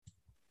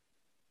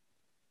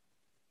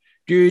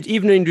Good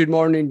evening, good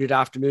morning, good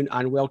afternoon,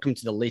 and welcome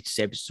to the latest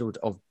episode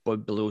of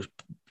Biblo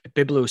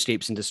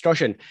and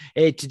Discussion.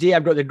 Today,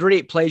 I've got the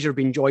great pleasure of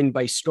being joined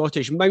by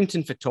Scottish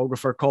mountain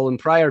photographer Colin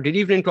Pryor. Good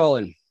evening,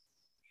 Colin.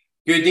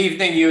 Good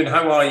evening, Ewan.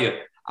 How are you?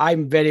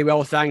 I'm very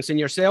well, thanks. And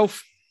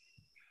yourself?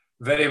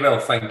 Very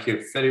well, thank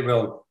you. Very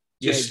well.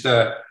 Just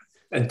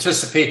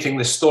anticipating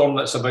the storm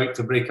that's about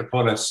to break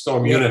upon us,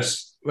 Storm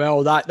Eunice.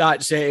 Well,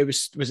 that's it. It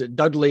was at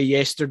Dudley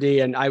yesterday,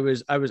 and I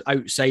was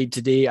outside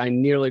today. I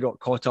nearly got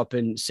caught up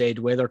in said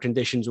weather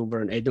conditions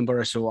over in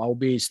Edinburgh, so I'll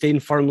be staying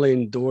firmly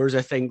indoors,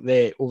 I think,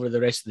 over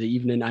the rest of the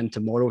evening and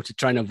tomorrow to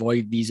try and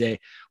avoid these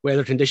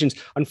weather conditions.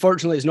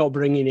 Unfortunately, it's not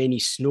bringing any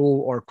snow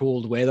or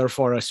cold weather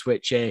for us,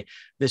 which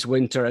this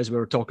winter, as we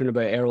were talking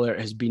about earlier,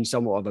 has been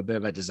somewhat of a bit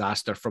of a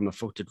disaster from a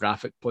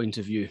photographic point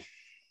of view.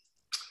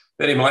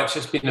 Very much.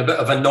 It's been a bit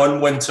of a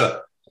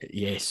non-winter.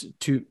 Yes,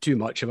 too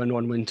much of a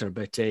non-winter,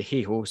 but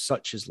hey ho,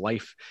 such is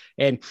life.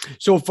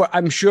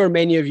 I'm sure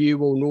many of you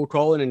will know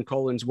Colin and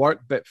Colin's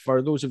work, but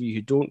for those of you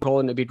who don't,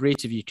 Colin, it'd be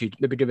great if you could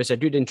maybe give us a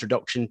good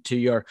introduction to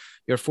your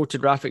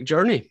photographic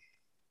journey.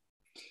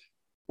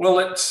 Well,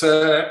 it's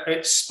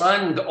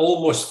spanned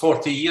almost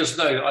 40 years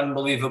now,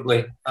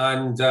 unbelievably,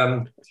 and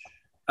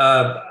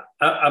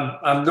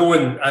I'm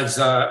known as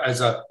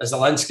a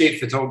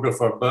landscape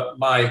photographer, but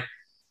my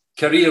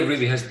career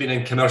really has been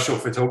in commercial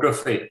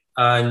photography,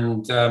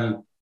 and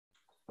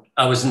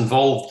I was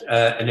involved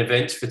in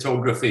events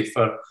photography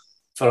for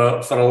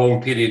a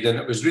long period, and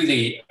it was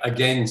really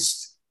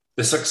against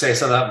the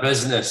success of that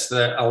business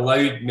that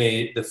allowed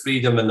me the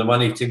freedom and the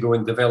money to go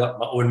and develop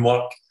my own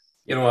work.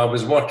 You know, I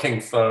was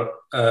working for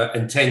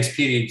intense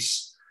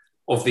periods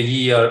of the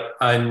year,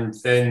 and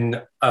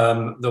then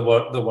there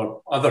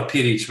were other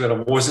periods where I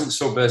wasn't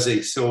so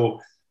busy, so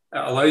it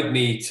allowed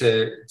me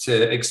to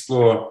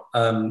explore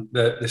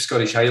the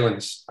Scottish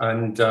Highlands,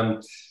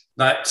 and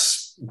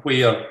that's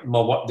where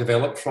my work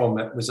developed from.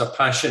 It was a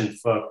passion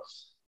for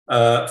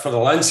the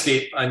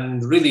landscape,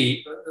 and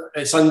really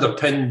it's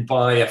underpinned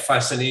by a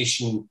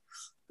fascination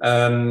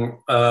of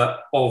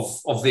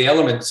the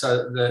elements,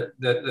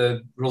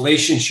 the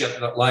relationship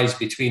that lies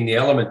between the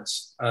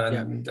elements,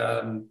 and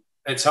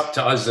it's up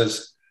to us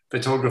as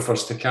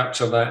photographers to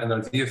capture that in our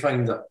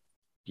viewfinder.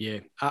 Yeah,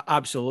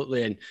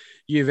 absolutely. And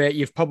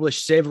you've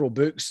published several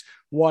books.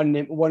 One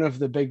of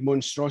the big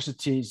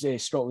monstrosities,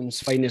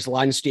 Scotland's Finest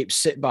Landscapes,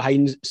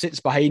 sits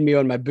behind me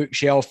on my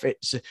bookshelf.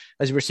 It's,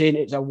 as we're saying,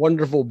 it's a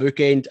wonderful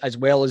bookend as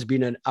well as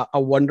being a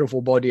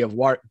wonderful body of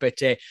work.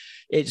 But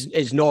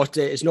it's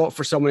not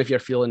for someone if you're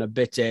feeling a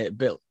bit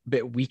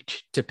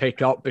weak to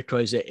pick up,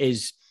 because it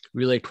is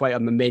really quite a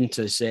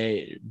momentous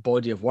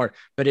body of work,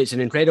 but it's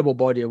an incredible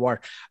body of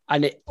work.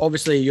 And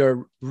obviously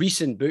your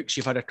recent books,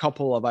 you've had a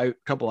couple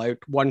out,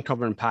 one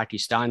covering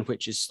Pakistan,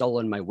 which is still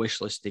on my wish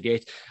list to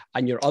get,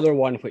 and your other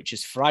one, which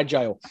is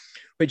Fragile,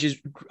 which is,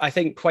 I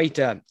think, quite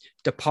a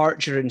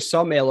departure in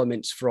some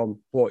elements from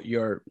what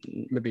you're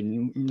maybe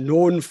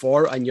known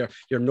for and your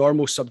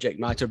normal subject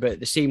matter, but at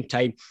the same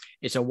time,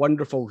 it's a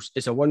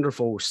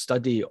wonderful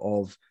study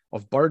of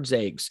birds'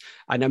 eggs.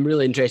 And I'm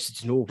really interested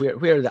to know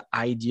where the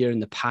idea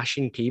and the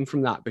passion came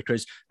from that,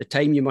 because the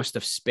time you must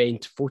have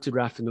spent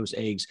photographing those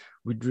eggs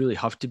would really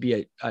have to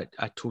be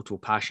a total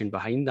passion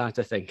behind that,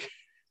 I think.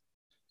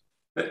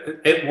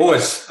 It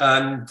was.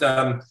 And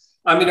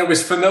I mean, I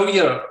was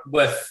familiar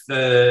with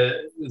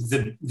the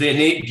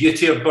innate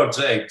beauty of birds'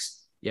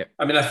 eggs. Yeah.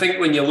 I mean, I think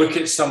when you look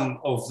at some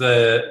of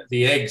the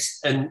eggs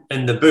in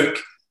the book,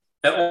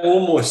 it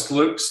almost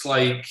looks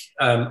like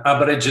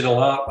Aboriginal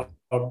art,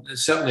 or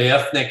certainly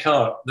ethnic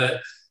art,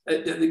 that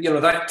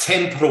that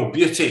temporal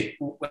beauty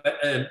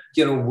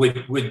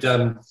would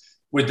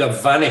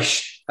have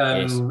vanished.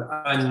 Yes.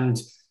 And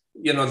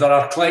there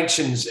are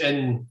collections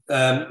in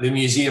the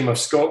Museum of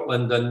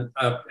Scotland, and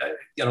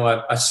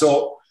I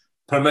sought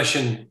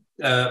permission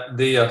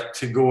there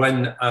to go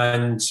in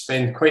and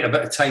spend quite a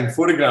bit of time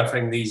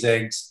photographing these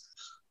eggs.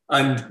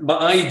 And my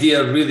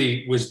idea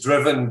really was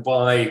driven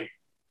by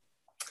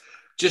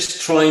just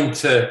trying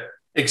to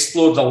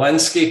explore the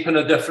landscape in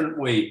a different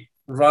way,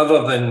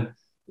 rather than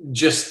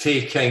just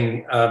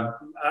taking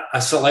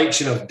a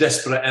selection of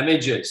disparate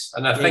images.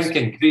 And I think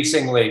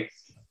increasingly,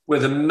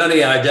 with the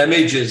myriad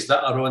images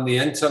that are on the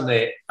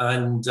internet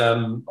and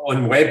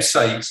on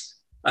websites,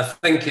 I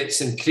think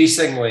it's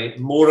increasingly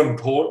more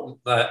important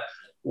that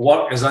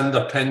work is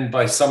underpinned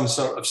by some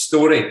sort of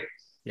story.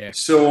 Yeah.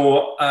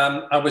 So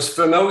I was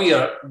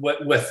familiar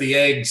with the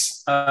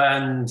eggs,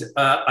 and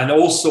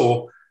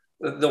also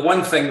the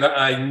one thing that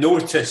I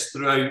noticed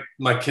throughout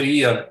my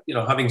career,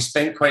 having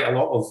spent quite a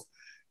lot of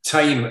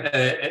time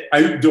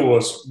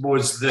outdoors,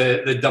 was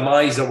the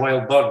demise of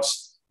wild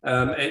birds.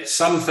 It's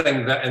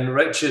something that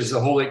enriches the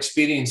whole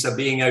experience of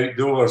being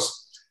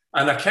outdoors.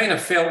 And I kind of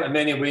felt in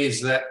many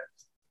ways that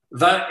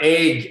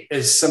egg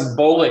is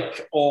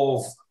symbolic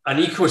of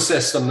an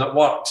ecosystem that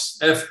works.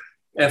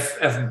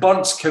 If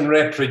birds can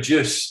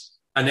reproduce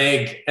an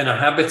egg in a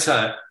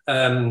habitat,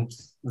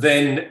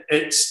 then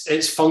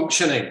it's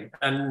functioning,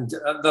 and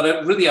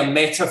they're really a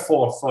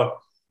metaphor for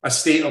a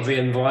state of the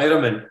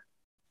environment.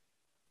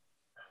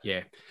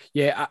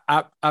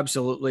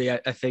 Absolutely.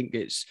 I think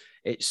it's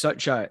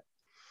such a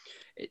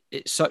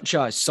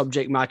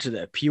subject matter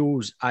that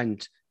appeals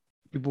and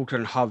people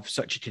can have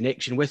such a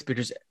connection with,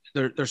 because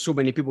there's so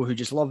many people who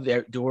just love the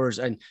outdoors,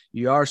 and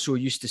you are so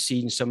used to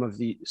seeing some of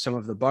the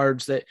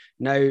birds that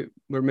now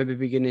we're maybe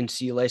beginning to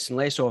see less and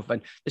less of.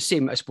 And the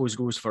same, I suppose,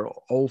 goes for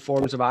all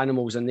forms of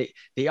animals, and they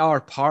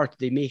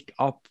make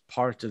up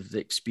part of the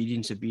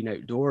experience of being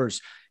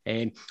outdoors.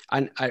 And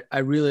I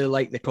really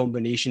like the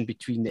combination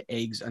between the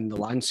eggs and the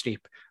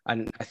landscape.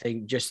 And I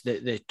think just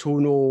the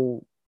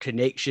tonal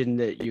connection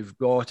that you've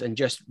got, and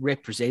just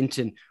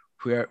representing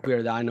where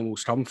the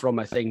animals come from,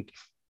 I think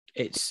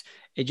it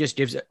just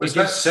gives it. Was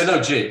that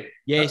synergy?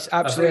 Yes,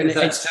 absolutely.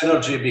 It's that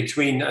synergy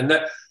between and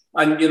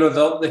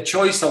the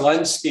choice of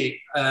landscape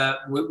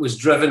was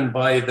driven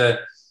by the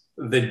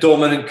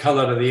dominant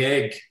colour of the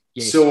egg.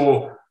 Yes.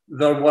 So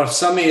there were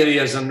some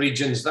areas and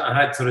regions that I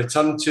had to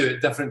return to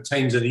at different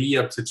times of the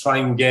year to try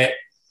and get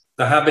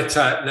the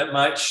habitat that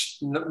matched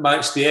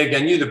the egg. I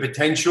knew the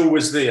potential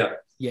was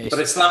there, yes, but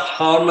it's that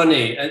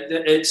harmony.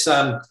 It's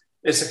a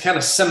kind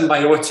of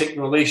symbiotic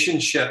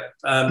relationship.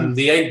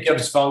 The egg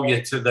gives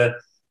value to the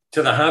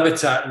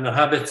habitat, and the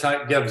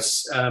habitat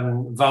gives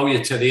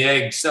value to the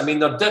eggs. I mean,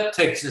 they're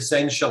diptychs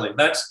essentially.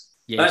 That's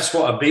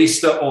what I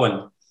based it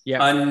on.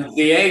 Yeah. And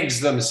the eggs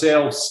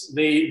themselves,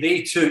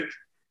 they took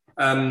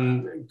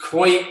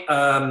quite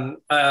a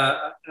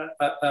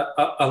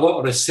lot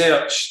of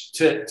research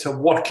to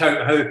work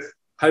out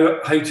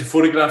how to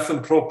photograph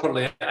them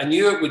properly. I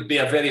knew it would be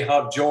a very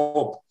hard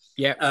job.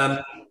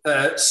 Yeah.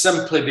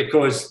 Simply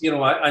because I'd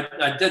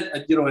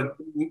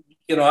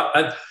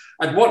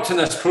worked on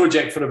this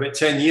project for about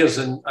 10 years,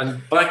 and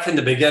back in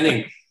the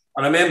beginning,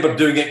 I remember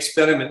doing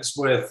experiments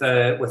with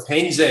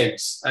hen's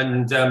eggs,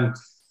 and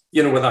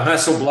with a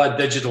Hasselblad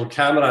digital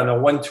camera and a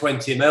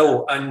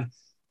 120mm, and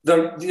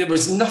there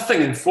was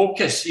nothing in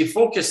focus. You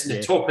focus on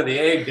the top of the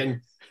egg,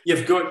 and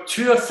you've got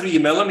 2 or 3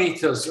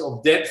 millimeters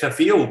of depth of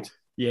field.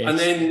 Yes. And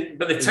then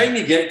by the time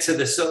you get to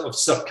the sort of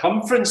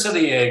circumference of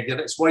the egg at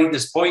its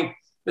widest point,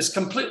 it's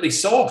completely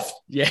soft.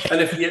 Yeah.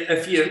 And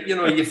if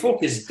you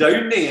focus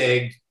down the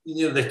egg,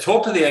 the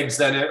top of the egg's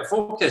then out of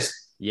focus.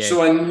 Yeah.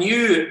 So I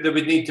knew there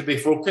would need to be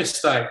focus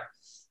stack.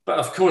 But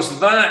of course,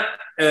 that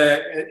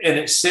in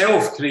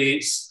itself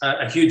creates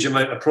a huge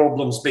amount of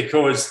problems,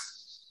 because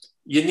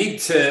you need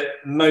to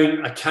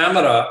mount a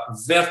camera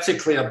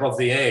vertically above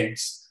the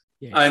eggs.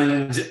 Yeah.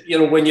 And,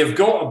 when you've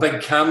got a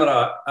big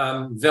camera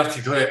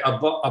vertically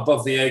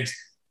above the eggs,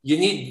 you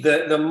need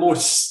the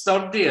most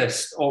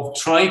sturdiest of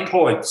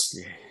tripods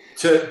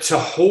to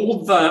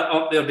hold that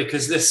up there,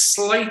 because the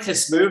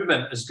slightest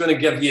movement is going to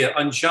give you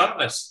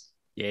unsharpness.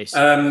 Yes.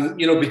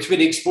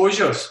 Between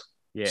exposures.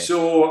 Yeah.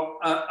 So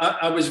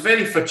I was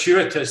very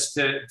fortuitous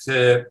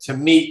to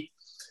meet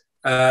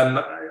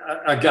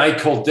a guy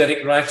called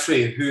Derek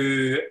Rattray,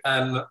 who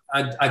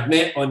I'd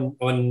met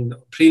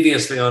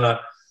previously on a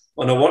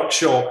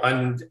workshop,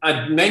 and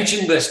I'd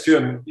mentioned this to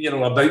him,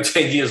 about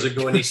 10 years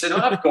ago, and he said,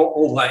 I've got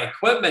all that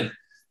equipment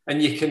and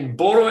you can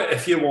borrow it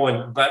if you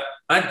want, but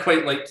I'd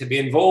quite like to be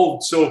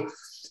involved. So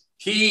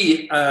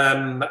he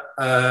and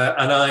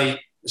I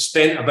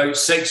spent about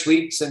 6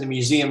 weeks in the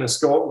Museum of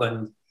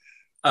Scotland,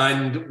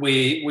 and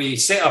we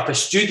set up a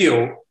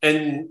studio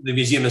in the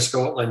Museum of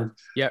Scotland,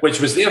 which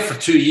was there for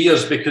 2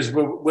 years, because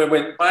we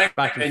went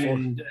back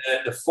in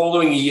the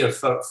following year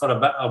for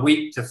about a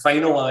week to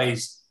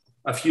finalise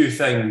a few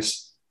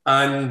things.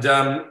 And,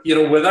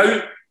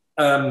 without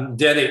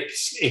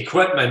Derek's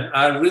equipment,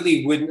 I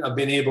really wouldn't have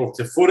been able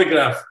to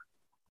photograph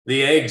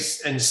the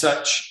eggs in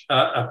such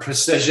a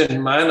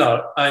precision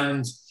manner.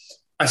 And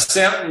I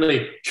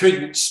certainly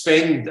couldn't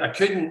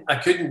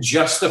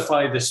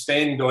justify the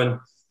spend on,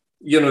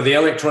 the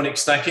electronic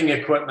stacking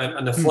equipment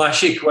and the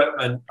flash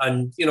equipment.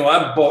 And,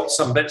 I bought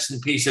some bits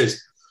and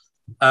pieces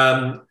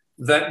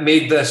that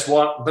made this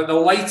work, but the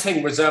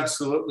lighting was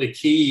absolutely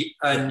key.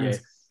 And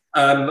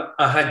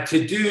I had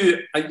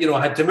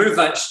to move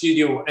that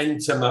studio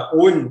into my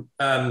own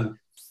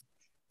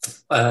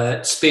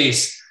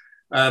space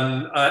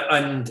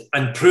and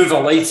prove a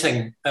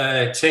lighting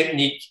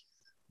technique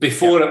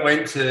before it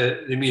went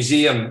to the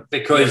museum,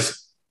 because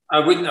I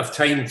wouldn't have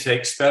time to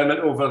experiment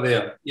over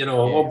there.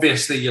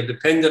 Obviously you're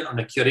dependent on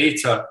a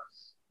curator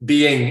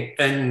being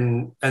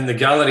in the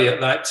gallery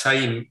at that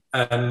time.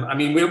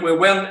 We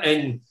weren't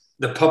in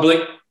the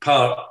public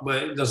part.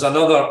 There's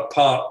another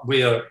part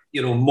where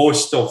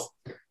most of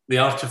the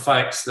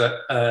artifacts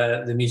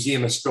that the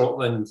Museum of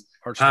Scotland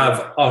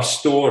have are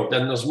stored,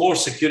 and there's more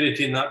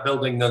security in that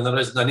building than there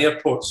is in an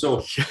airport,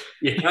 so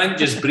you can't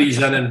just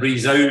breeze in and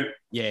breeze out.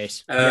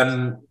 Yes.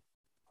 And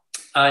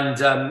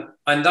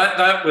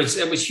that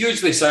was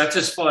hugely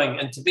satisfying,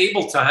 and to be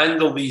able to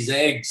handle these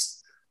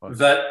eggs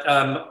that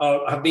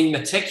have been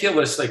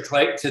meticulously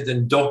collected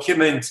and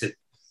documented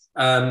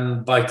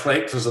by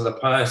collectors of the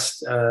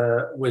past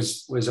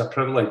was a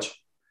privilege.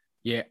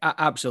 Yeah,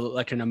 absolutely.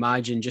 I can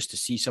imagine, just to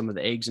see some of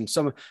the eggs, and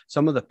some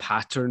of the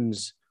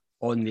patterns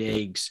on the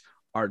eggs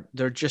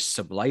they're just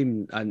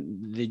sublime,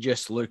 and they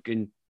just look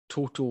in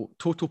total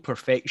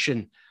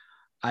perfection.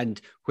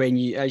 And when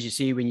you, as you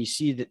say, when you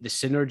see that the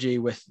synergy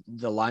with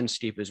the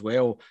landscape as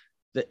well,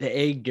 that the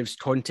egg gives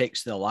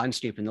context to the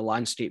landscape, and the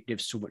landscape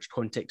gives so much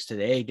context to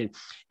the egg. And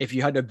if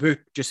you had a book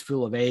just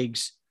full of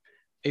eggs,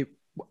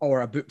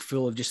 or a book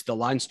full of just the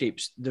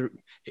landscapes,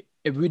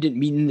 it wouldn't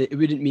mean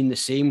the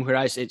same.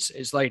 Whereas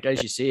it's like,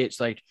 as you say, it's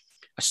like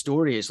a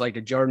story. It's like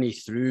a journey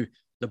through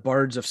the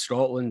birds of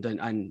Scotland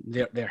and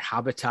their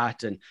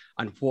habitat and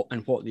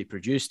what they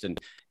produced. And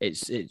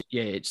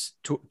it's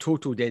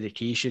total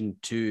dedication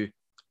to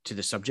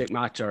the subject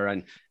matter.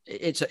 And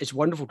it's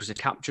wonderful because it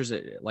captures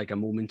it like a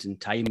moment in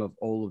time of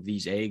all of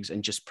these eggs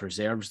and just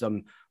preserves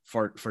them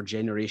for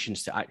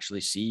generations to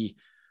actually see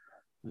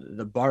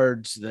the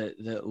birds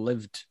that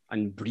lived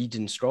and breed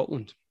in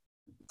Scotland.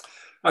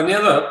 And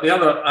the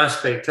other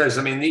aspect is,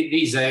 I mean,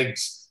 these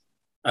eggs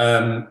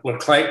were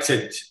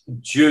collected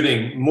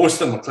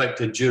most of them were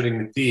collected during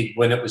the period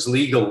when it was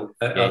legal,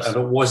 yes, and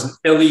it wasn't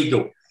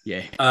illegal.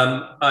 Yeah.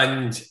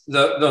 And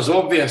there's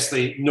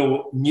obviously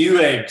no new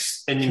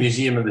eggs in the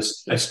Museum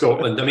of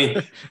Scotland. I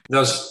mean,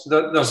 there's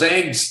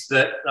eggs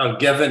that are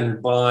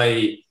given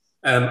by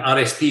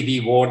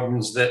RSPB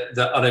wardens that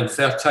are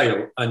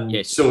infertile, and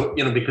yes, so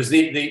because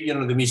they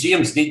the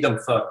museums need them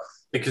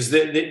because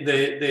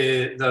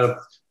they're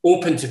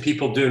open to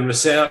people doing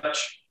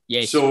research.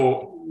 Yes.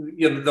 So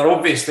there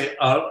obviously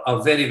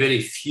are very,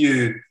 very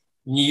few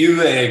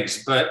new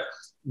eggs, but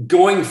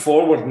going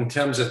forward in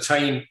terms of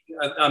time,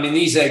 I mean,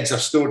 these eggs are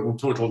stored in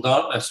total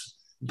darkness,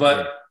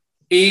 but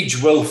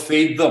age will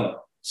fade them.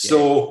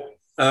 So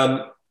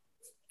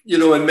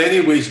in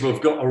many ways,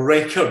 we've got a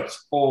record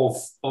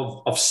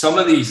of some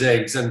of these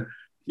eggs, and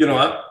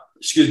I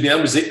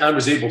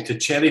was able to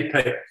cherry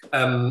pick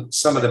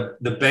some of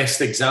the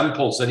best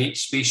examples in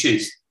each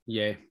species.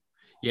 Yeah,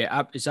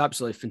 it's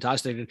absolutely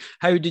fantastic. And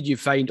how did you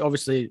find?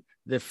 Obviously,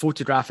 the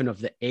photographing of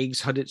the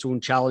eggs had its own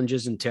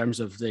challenges in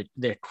terms of the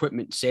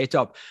equipment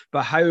setup,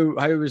 but how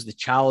was the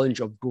challenge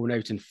of going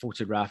out and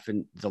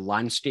photographing the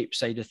landscape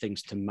side of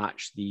things to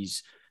match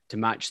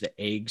the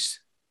eggs?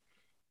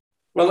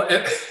 Well,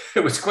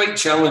 it was quite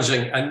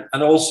challenging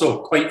and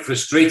also quite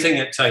frustrating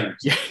at times.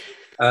 Yeah.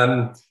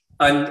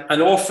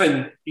 And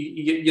often,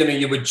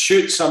 you would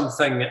shoot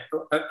something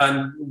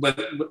and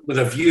with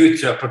a view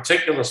to a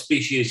particular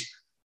species,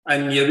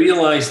 and you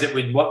realised it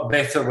would work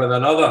better with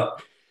another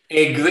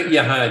egg that you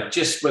had,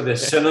 just with the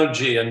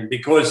synergy, and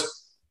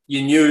because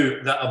you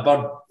knew that a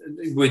bird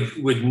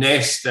would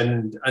nest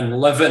and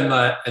live in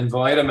that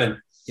environment.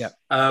 Yeah.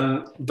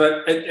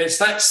 But it's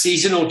that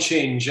seasonal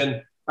change,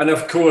 and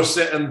of course,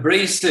 it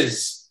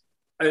embraces,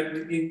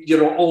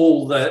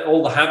 all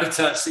the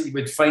habitats that you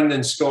would find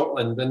in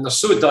Scotland, and they're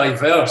so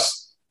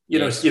diverse.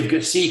 So you've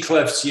got sea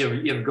cliffs,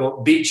 you've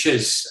got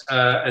beaches,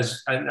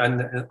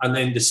 and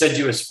then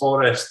deciduous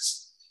forests.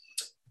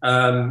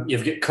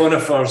 You've got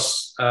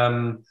conifers.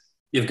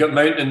 You've got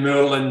mountain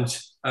moorland.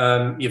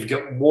 You've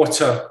got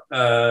water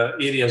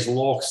areas,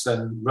 lochs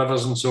and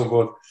rivers and so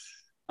forth.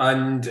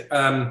 And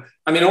I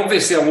mean,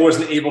 obviously, I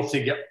wasn't able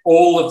to get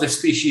all of the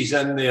species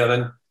in there,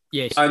 and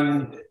yes,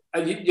 and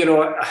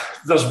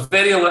there's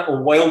very little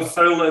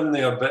wildfowl in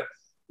there, but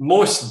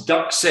most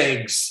ducks'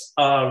 eggs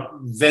are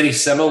very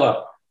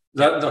similar.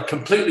 They're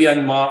completely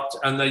unmarked,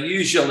 and they're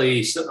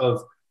usually sort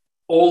of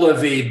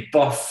olivey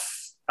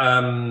buff,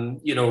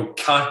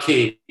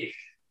 khaki.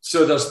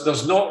 So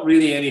there's not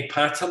really any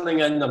patterning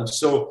in them.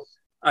 So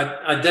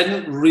I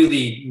didn't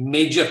really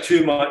major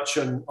too much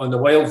on the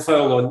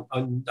wildfowl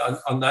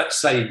on that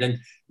side. And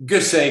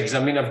goose eggs,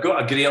 I mean, I've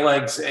got a grey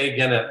egg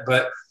in it,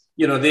 but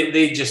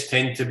they just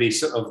tend to be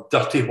sort of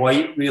dirty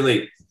white,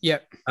 really. Yeah.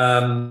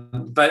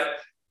 But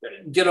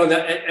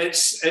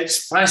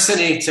it's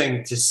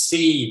fascinating to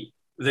see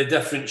the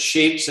different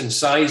shapes and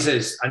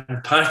sizes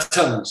and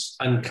patterns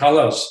and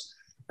colours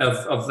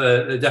of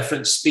the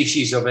different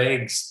species of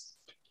eggs.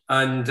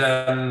 And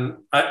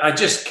I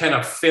just kind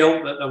of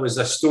felt that there was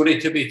a story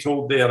to be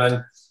told there.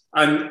 And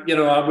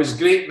I was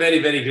very,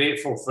 very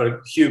grateful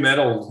for Hugh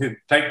Merrill, who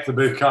picked the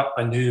book up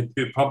and who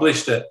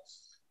published it.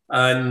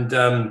 And,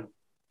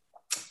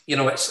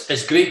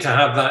 it's great to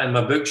have that in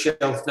my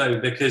bookshelf now,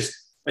 because,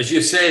 as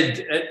you said,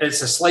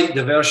 it's a slight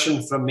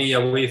diversion from me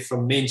away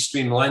from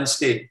mainstream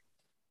landscape.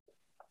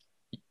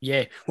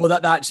 Yeah, well,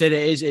 that's it.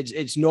 It is.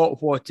 It's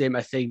not what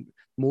I think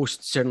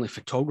most, certainly,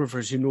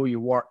 photographers who know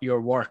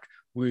your work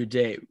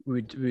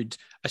would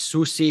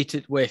associate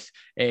it with.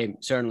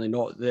 Certainly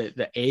not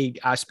the egg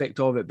aspect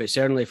of it, but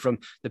certainly from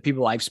the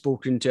people I've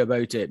spoken to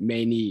about it,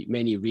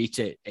 many rate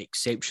it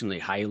exceptionally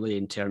highly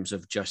in terms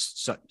of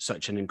just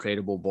such an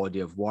incredible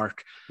body of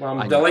work. Well,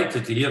 I'm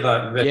delighted to hear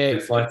that.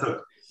 Very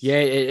flattered. Yeah,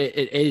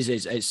 it is.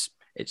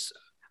 It's.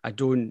 I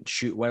don't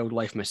shoot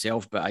wildlife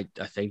myself, but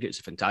I think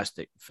it's a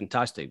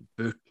fantastic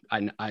book.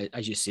 And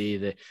as you say,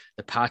 the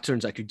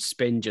patterns, I could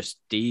spend just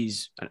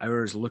days and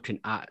hours looking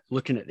at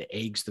the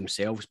eggs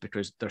themselves,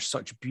 because they're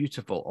such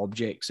beautiful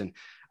objects. And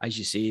as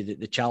you say,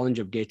 the challenge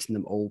of getting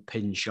them all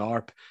pin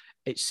sharp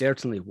it's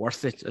certainly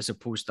worth it, as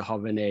opposed to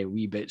having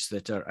wee bits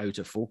that are out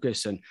of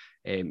focus. And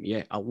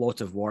yeah, a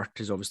lot of work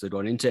has obviously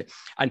gone into it.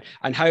 And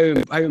how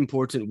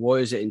important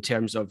was it in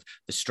terms of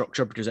the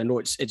structure? Because I know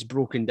it's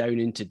broken down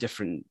into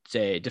different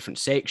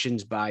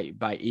sections by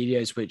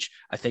areas, which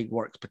I think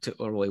works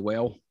particularly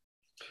well.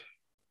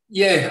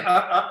 Yeah,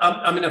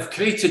 I mean, I've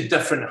created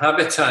different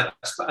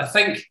habitats, but I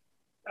think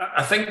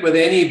with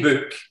any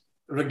book,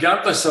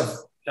 regardless of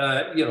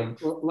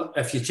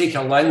if you take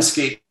a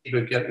landscape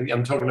book,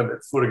 I'm talking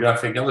about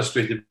photographic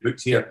illustrated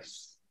books here,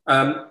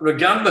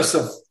 regardless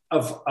of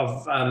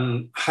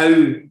how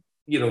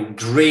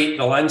great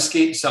the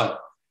landscapes are,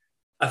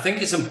 I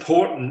think it's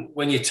important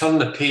when you turn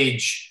the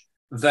page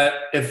that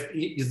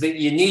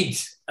you need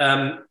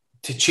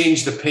to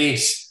change the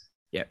pace.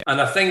 Yeah.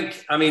 And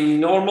I mean,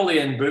 normally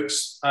in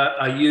books,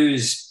 I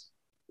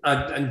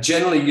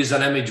generally use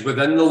an image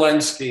within the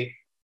landscape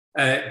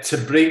to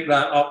break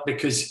that up,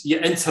 because you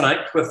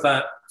interact with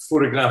that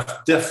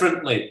photograph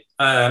differently.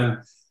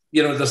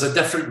 There's a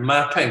different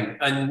mapping,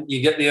 and you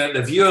get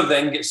the viewer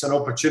then gets an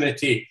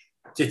opportunity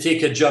to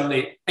take a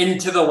journey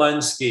into the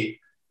landscape.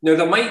 Now,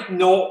 they might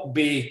not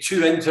be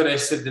too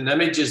interested in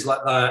images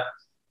like that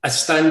as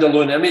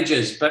standalone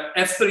images, but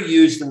if they're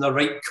used in the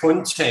right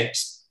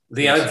context,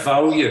 they add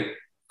value,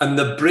 and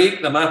they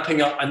break the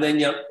mapping up, and then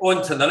you're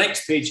on to the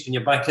next page and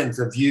you're back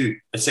into view,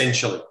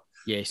 essentially.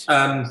 Yes.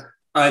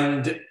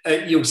 And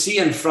you'll see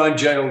in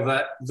Fragile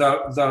that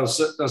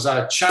there's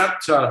a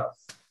chapter,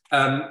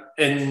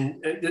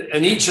 in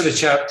each of the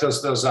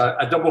chapters, there's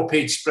a double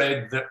page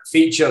spread that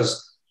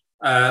features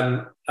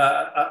a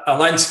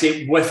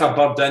landscape with a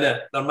bird in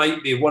it. There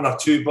might be one or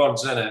two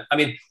birds in it. I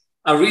mean,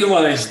 I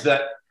realised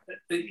that,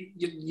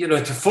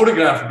 to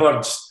photograph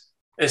birds,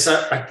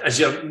 as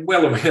you're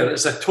well aware,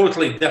 it's a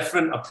totally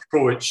different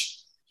approach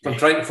from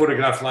trying to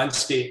photograph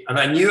landscape. And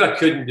I knew I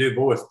couldn't do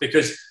both,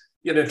 because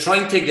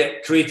trying to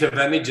get creative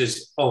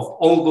images of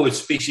all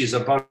those species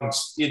of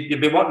birds,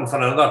 you'd be working for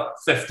another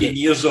 15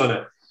 years on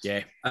it.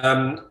 Yeah.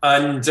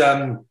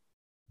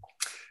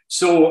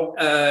 So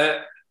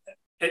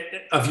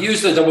I've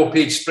used the double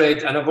page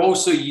spread, and I've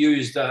also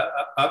used a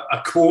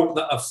quote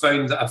that I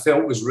found that I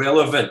felt was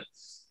relevant.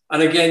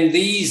 And again,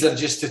 these are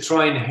just to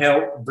try and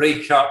help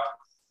break up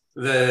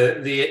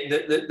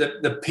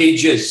the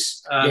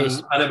pages,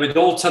 Yes. and I would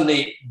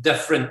alternate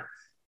different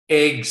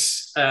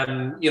eggs,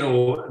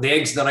 the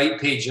eggs on the right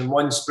page in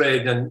one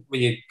spread, and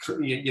when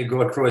you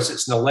go across,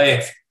 it's on the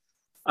left.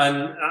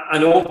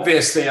 And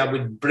obviously I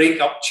would break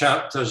up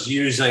chapters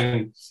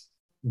using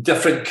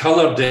different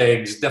coloured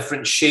eggs,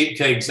 different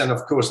shaped eggs, and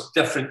of course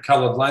different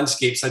coloured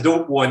landscapes. I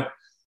don't want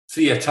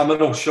three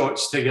autumnal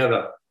shots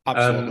together.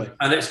 Absolutely.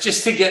 And it's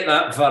just to get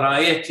that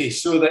variety,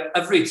 so that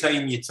every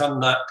time you turn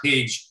that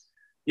page,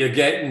 you're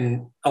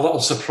getting a little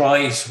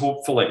surprise,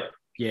 hopefully.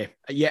 Yeah,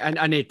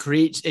 and it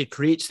creates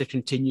the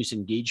continuous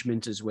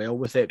engagement as well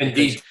with it.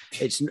 Indeed,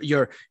 it's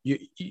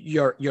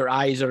your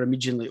eyes are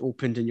immediately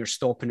opened, and you're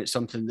stopping at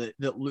something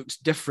that looks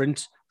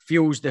different,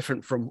 feels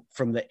different from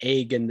the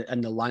egg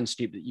and the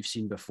landscape that you've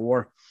seen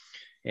before.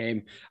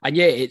 And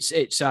yeah, it's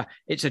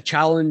a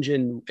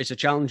challenging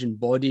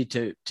body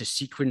to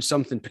sequence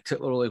something,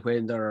 particularly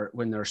when there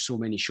are so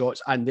many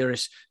shots, and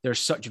there's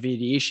such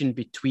variation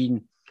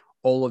between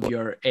all of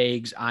your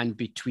eggs and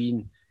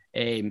between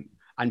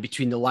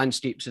the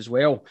landscapes as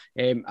well.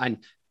 And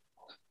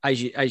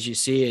as you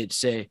say,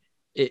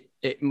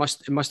 it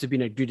must have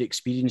been a good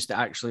experience to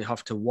actually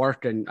have to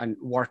work and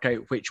work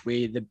out which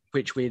way the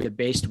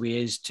best way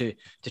is to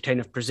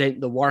kind of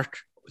present the work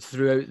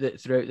throughout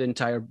the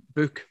entire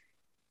book.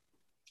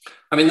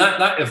 I mean,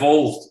 that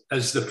evolved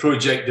as the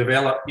project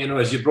developed.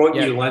 As you brought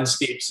new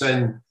landscapes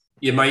in,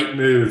 you might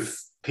move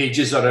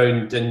pages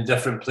around in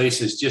different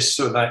places just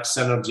so that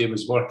synergy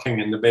was working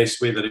in the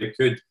best way that it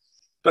could.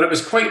 But it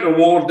was quite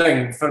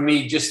rewarding for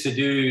me just to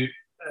do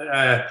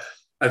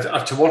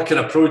to work in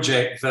a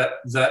project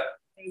that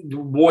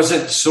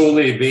wasn't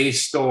solely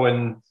based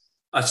on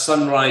a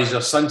sunrise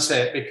or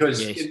sunset,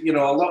 because a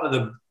lot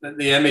of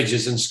the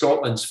images in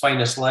Scotland's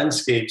finest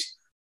landscapes,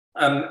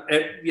 that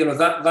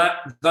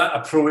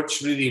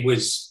approach really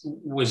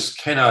was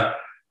kind of,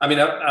 I mean,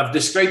 I've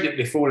described it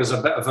before as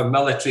a bit of a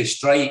military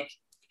strike.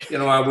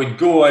 I would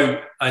go out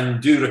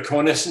and do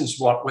reconnaissance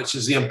work, which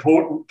is the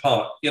important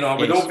part. I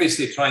would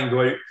obviously try and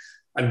go out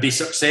and be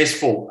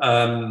successful.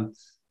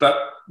 But,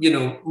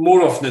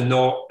 more often than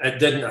not, it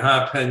didn't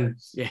happen.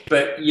 Yeah.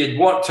 But you'd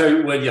worked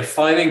out where your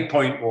firing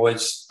point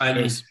was,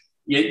 and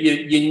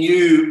you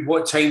knew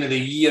what time of the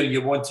year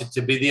you wanted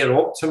to be there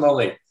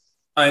optimally.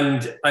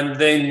 And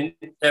then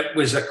it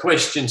was a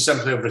question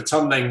simply of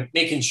returning,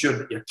 making sure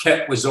that your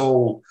kit was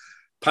all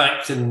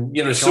packed. And,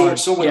 so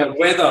when the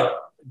weather...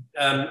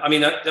 I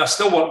mean, I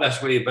still work this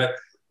way, but,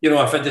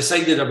 if I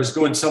decided I was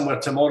going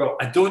somewhere tomorrow,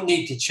 I don't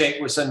need to check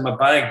what's in my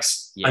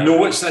bags. Yeah. I know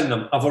what's in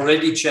them. I've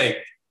already checked.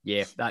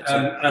 Yeah, that's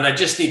and I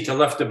just need to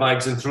lift the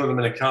bags and throw them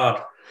in a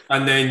car.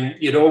 And then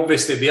you'd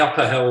obviously be up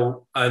a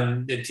hill,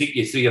 and it'd take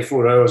you 3 or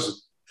 4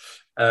 hours.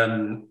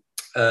 And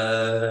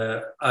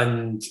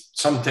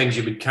sometimes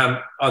you would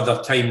camp,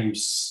 other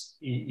times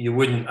you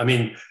wouldn't. I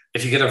mean,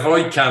 if you could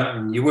avoid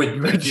Campton, you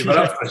would. If you were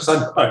up for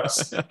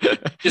Sunburst,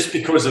 just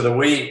because of the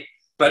weight.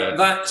 But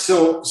that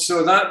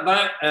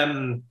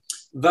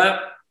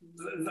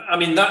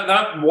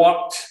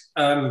worked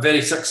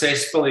very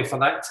successfully for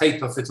that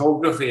type of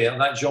photography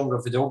and that genre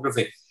of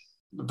photography.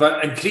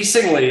 But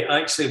increasingly,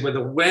 actually, with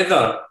the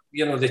weather,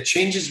 the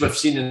changes we've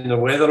seen in the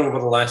weather over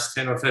the last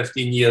 10 or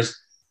 15 years,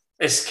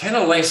 it's kind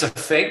of less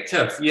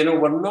effective.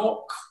 We're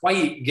not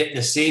quite getting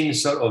the same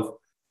sort of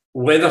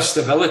weather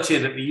stability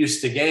that we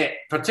used to get,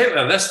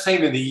 particularly this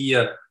time of the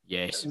year.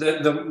 Yes.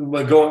 That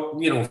we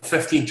got,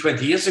 15,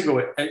 20 years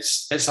ago.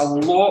 It's a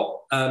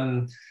lot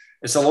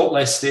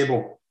less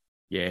stable.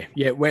 Yeah.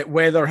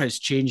 Weather has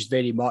changed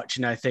very much,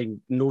 and I think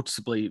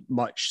noticeably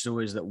much so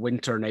is that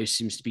winter now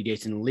seems to be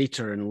getting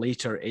later and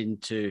later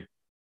into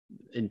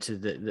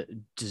the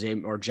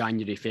December or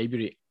January,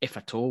 February, if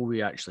at all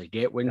we actually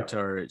get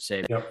winter.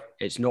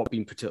 It's not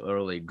been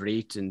particularly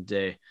great,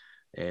 and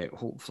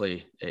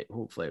hopefully it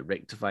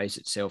rectifies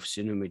itself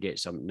soon and we get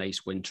some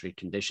nice wintry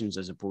conditions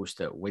as opposed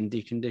to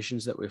windy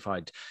conditions that we've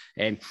had.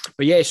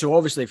 So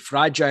obviously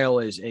Fragile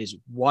is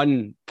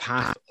one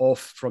path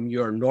off from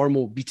your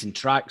normal beaten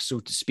track,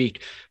 so to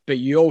speak, but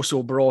you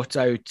also brought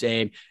out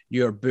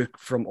your book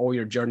From All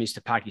Your Journeys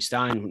to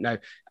Pakistan. Now,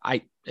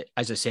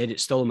 as I said,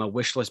 it's still on my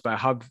wish list, but I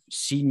have had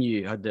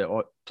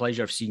the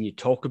pleasure of seeing you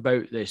talk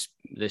about this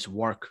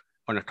work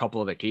on a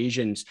couple of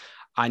occasions.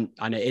 And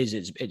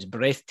it's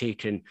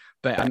breathtaking.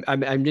 But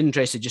I'm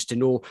interested just to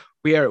know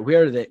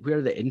where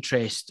the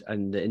interest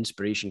and the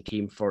inspiration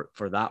came for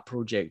that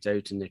project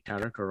out in the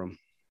Karakoram.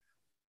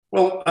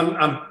 Well,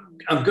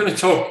 I'm going to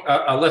talk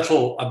a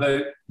little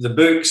about the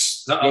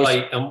books that I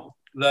like.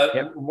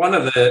 One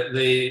of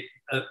the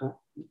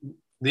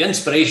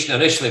inspiration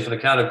initially for the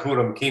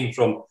Karakoram came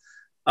from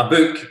a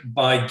book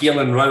by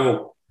Galen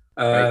Rowell,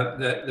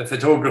 the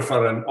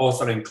photographer and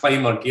author and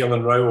climber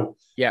Galen Rowell.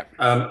 Yeah.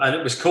 And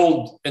it was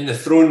called In the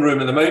Throne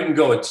Room of the Mountain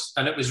Gods.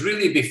 And it was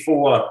really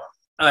before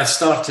I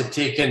started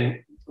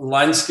taking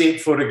landscape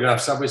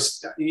photographs. I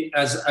was,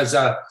 as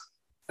a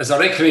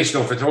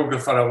recreational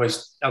photographer, I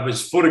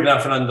was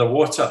photographing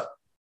underwater.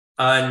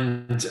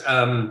 And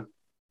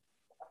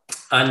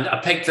I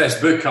picked this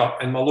book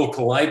up in my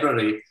local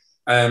library.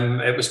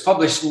 It was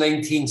published in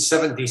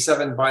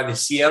 1977 by the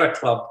Sierra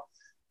Club.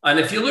 And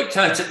if you looked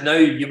at it now,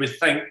 you would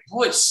think,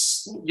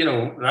 it's,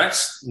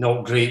 that's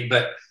not great.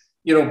 But,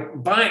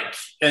 back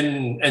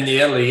in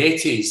the early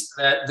 80s,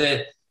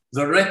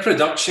 the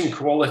reproduction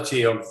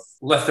quality of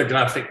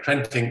lithographic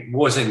printing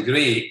wasn't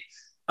great,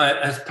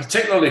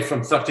 particularly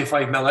from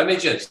 35mm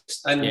images.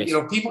 And,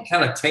 people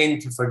kind of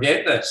tend to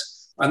forget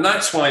this. And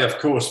that's why, of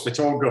course,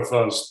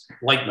 photographers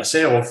like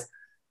myself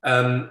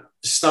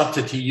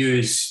started to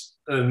use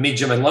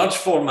medium and large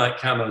format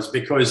cameras,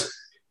 because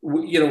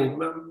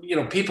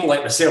people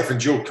like myself and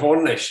Joe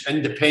Cornish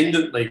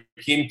independently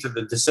came to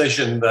the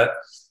decision that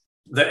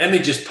the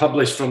images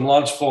published from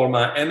large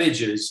format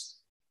images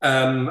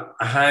could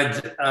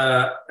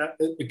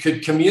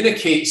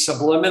communicate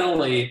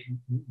subliminally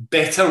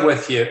better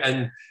with you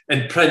in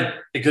print,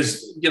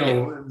 because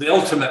the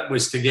ultimate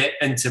was to get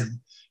into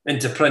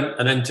print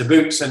and into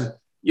books. And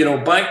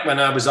back when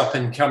I was up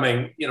and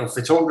coming,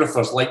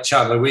 photographers like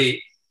Charlie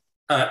Waite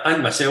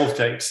and myself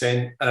to an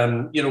extent,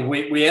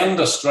 we earned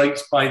our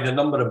stripes by the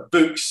number of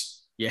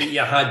books that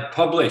you had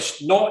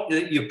published, not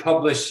that you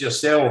published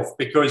yourself,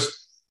 because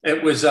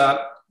it was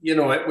a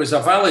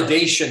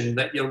validation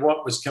that your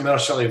work was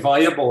commercially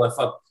viable. If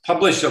a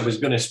publisher was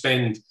going to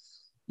spend,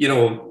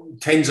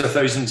 tens of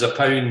thousands of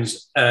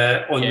pounds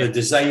on the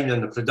design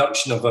and the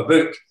production of a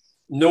book,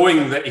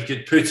 knowing that he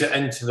could put it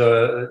into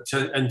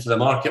the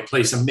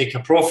marketplace and make a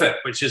profit,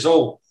 which is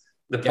all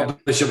the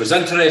publisher was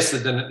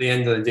interested in at the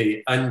end of the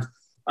day. And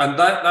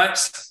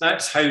that's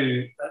how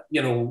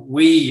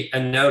we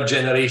in our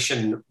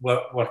generation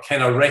were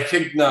kind of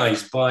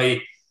recognised by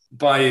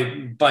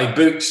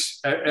books.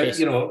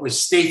 It was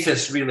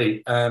status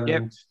really,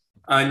 and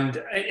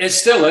it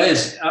still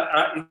is.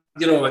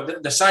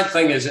 The sad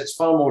thing is, it's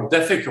far more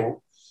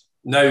difficult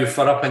now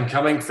for up and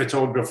coming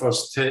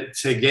photographers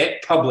to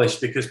get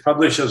published, because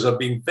publishers are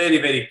being very,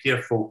 very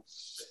careful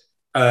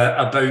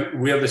about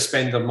where they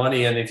spend their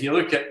money. And if you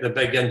look at the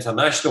big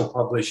international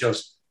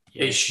publishers,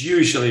 it's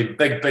usually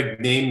big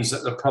names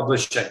that they're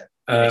publishing.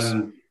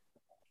 And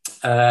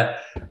they're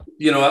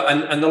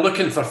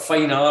looking for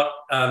fine art.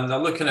 They're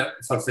looking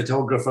for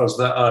photographers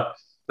that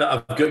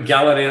have got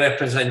gallery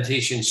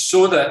representation,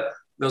 so that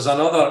there's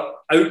another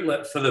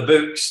outlet for the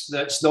books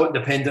that's not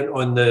dependent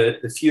on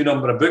the few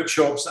number of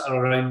bookshops that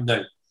are around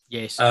now.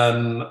 Yes.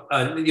 And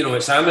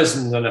it's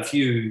Amazon and a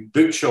few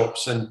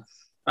bookshops, and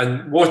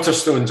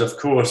Waterstones, of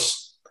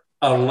course,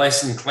 are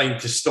less inclined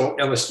to stock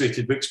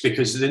illustrated books,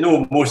 because they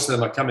know most of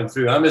them are coming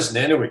through Amazon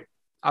anyway.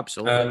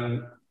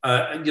 Absolutely.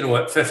 At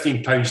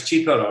 £15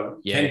 cheaper or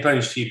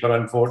 £10 cheaper,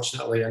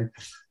 unfortunately. And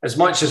as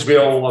much as we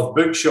all love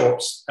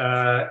bookshops,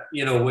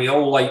 we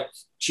all like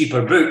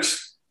cheaper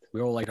books.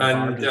 We all like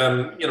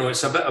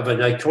it's a bit of a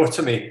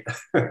dichotomy,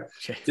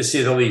 to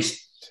say the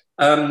least.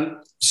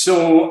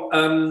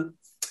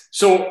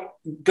 So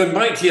going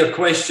back to your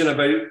question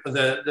about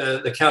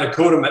the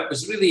Karakoram, it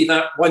was really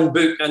that one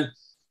book, and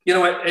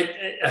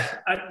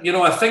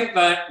I think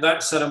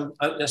that's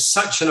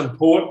such an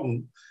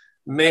important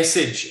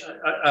message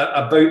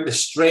about the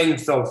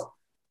strength of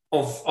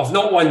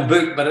not one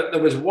book, but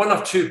there was one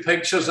or two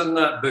pictures in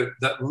that book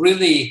that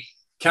really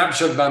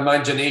captured my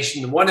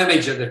imagination. One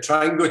image of the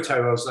Triangle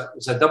Towers, that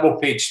was a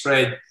double-page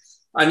spread.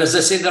 And as I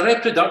say, the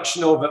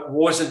reproduction of it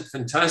wasn't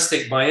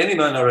fantastic by any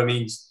manner of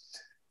means.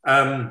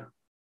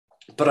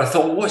 But I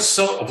thought, what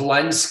sort of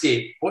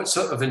landscape, what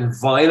sort of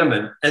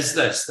environment is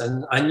this?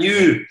 And I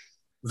knew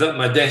that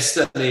my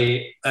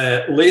destiny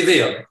lay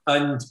there.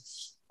 And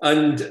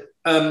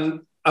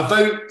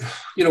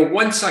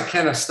once I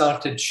kind of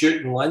started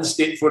shooting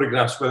landscape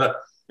photographs with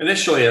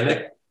initially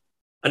a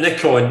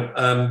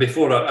Nikon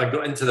before I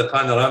got into the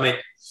panoramic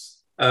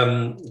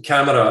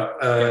camera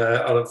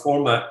or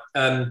format.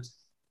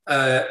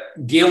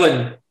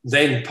 Galen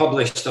then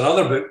published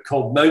another book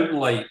called Mountain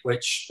Light,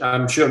 which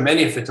I'm sure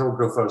many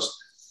photographers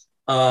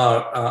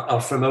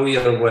are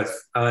familiar with.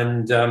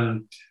 And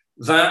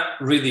that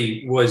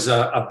really was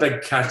a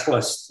big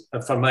catalyst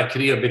for my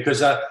career,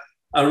 because I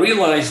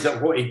realized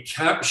that what he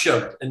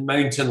captured in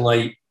Mountain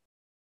Light,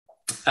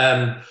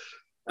 the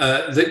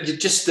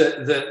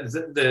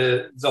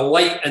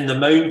light in the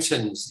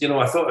mountains,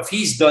 I thought, if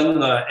he's done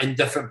that in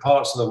different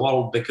parts of the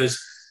world, because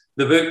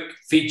the book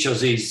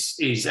features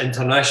his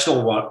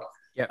international work,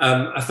 yep.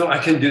 I thought, I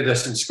can do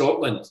this in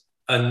Scotland,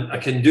 and I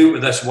can do it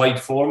with this wide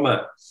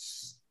format.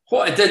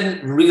 What I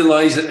didn't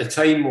realise at the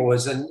time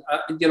was, and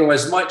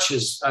as much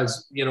as I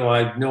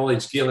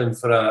acknowledge Galen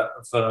for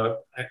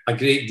a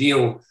great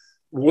deal,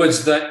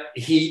 was that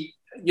he,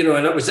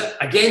 and it was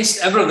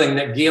against everything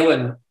that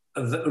Galen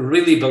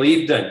really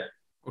believed in.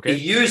 Okay.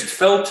 He used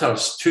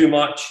filters too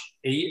much.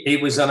 He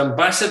was an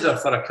ambassador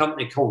for a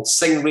company called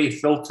Stingray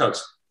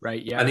Filters.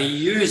 Right, yeah. And he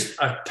used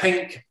a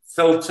pink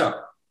filter,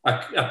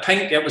 a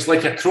pink, it was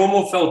like a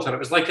chromo filter. It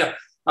was like a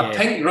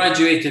pink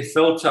graduated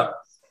filter.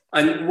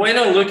 And when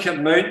I look at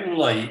Mountain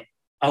Light,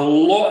 a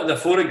lot of the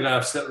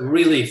photographs that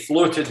really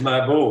floated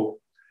my boat,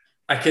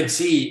 I can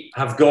see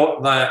have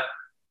got that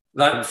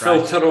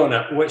filter on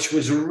it, which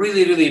was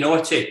really, really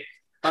naughty.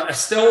 But I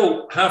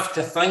still have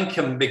to thank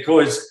him,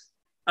 because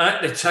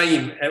at the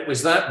time, it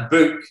was that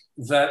book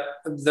that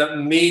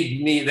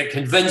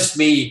convinced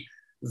me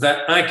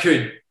that I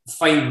could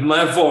find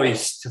my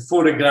voice to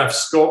photograph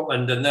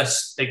Scotland in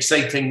this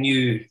exciting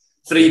new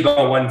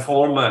 3x1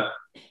 format.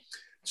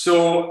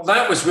 So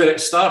that was where it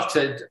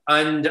started.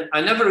 And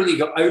I never really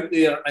got out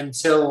there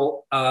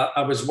until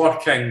I was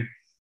working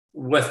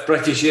with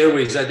British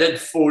Airways. I did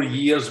 4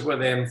 years with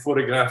them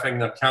photographing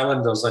their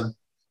calendars,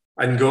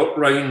 and got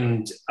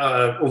round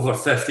over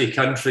 50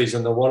 countries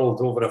in the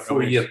world over a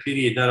 4-year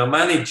period. And I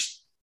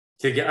managed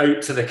to get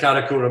out to the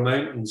Karakoram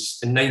Mountains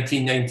in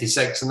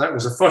 1996. And that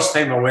was the first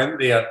time I went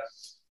there.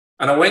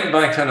 And I went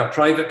back on a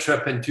private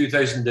trip in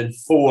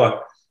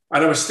 2004.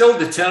 And I was still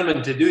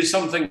determined to do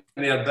something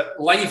there, but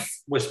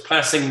life was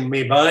passing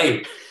me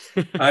by.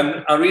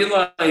 And I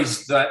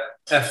realised that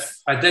if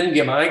I didn't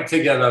get my act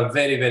together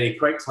very, very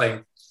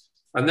quickly,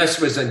 and this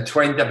was in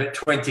about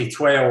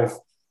 2012,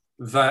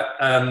 that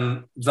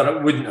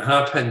it wouldn't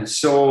happen.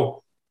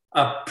 So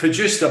I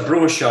produced a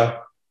brochure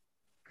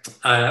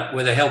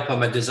with the help of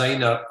my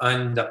designer,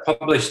 and I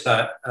published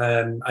that.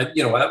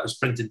 That was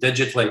printed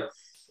digitally.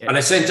 Yeah. And I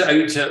sent it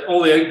out to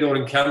all the outdoor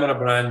and camera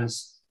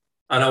brands,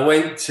 and I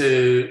went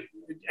to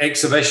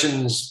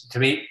exhibitions to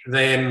meet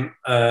them,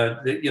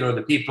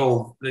 the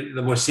people,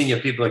 the most senior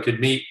people I could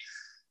meet.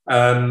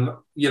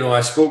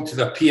 I spoke to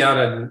the PR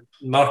and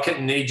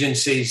marketing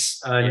agencies,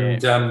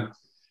 and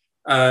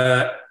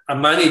I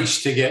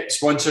managed to get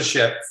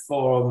sponsorship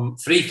from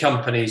 3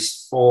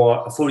 companies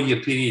for a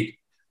 4-year period.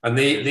 And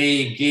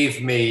they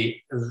gave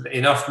me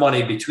enough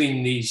money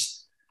between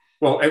these.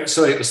 Well, it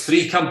was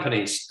 3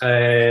 companies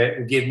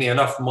gave me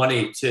enough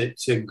money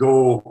to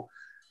go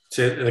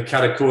to the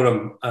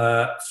Karakoram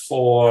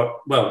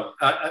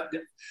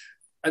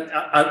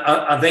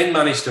I then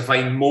managed to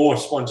find more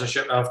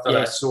sponsorship after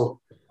that.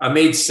 So I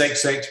made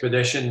 6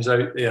 expeditions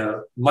out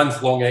there,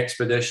 month-long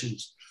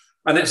expeditions.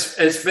 And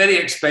it's very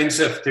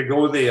expensive to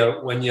go there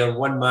when you're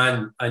one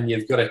man and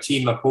you've got a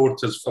team of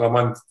porters for a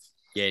month.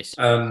 Yes.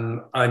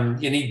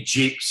 And you need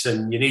jeeps,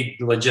 and you need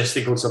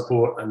logistical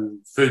support, and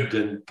food,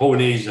 and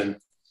ponies, and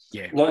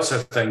lots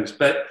of things.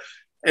 But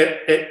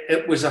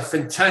it was a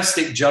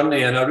fantastic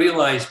journey, and I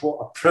realised what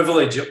a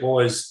privilege it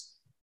was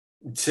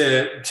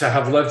to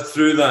have lived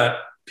through that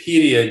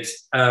period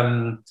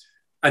and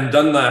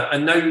done that.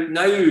 And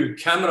now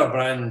camera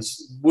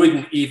brands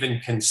wouldn't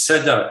even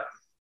consider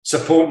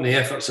supporting the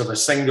efforts of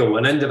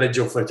an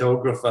individual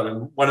photographer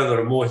in one of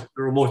the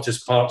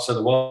remotest parts of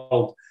the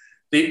world.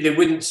 They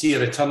wouldn't see a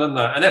return on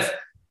that. And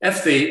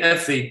if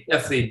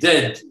they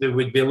did, they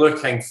would be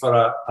looking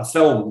for a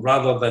film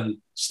rather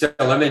than still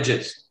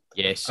images.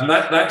 Yes. And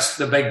that's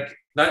the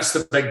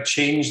big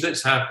change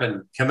that's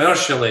happened.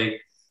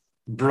 Commercially,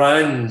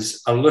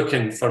 brands are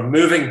looking for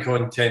moving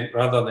content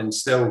rather than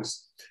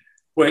stills,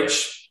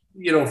 which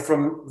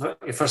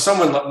for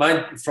someone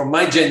like from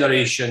my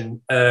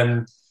generation,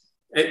 it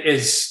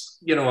is,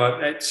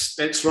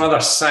 it's rather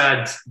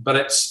sad, but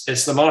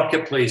it's the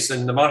marketplace,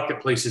 and the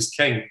marketplace is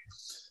king.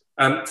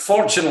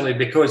 Fortunately,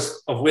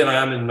 because of where I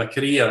am in my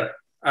career,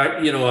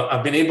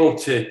 I've been able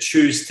to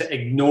choose to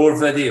ignore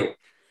video.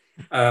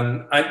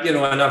 And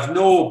I've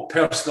no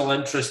personal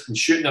interest in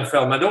shooting a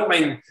film. I don't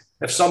mind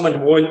if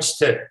someone wants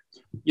to,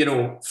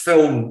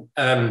 film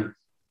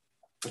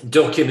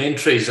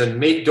documentaries and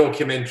make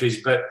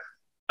documentaries, but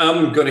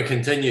I'm going to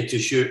continue to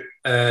shoot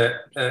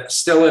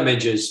still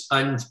images.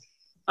 And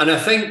I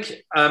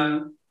think,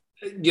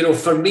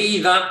 for me,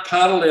 that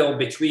parallel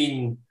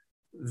between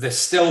the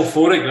still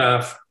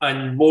photograph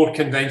and more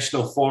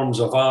conventional forms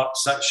of art,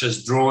 such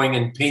as drawing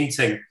and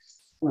painting,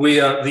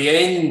 where the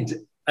end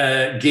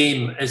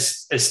game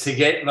is to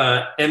get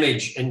that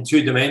image in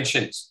 2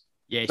 dimensions.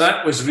 Yes.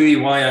 That was really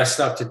why I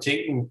started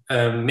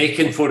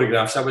making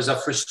photographs. I was a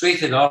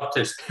frustrated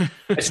artist.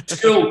 At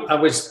school, I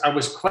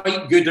was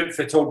quite good at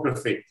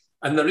photography.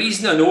 And the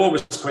reason I know I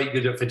was quite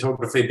good at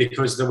photography,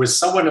 because there was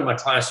someone in my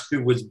class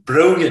who was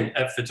brilliant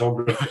at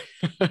photography.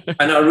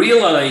 And I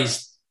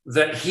realized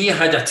that he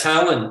had a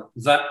talent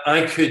that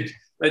I could,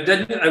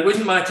 it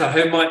wouldn't matter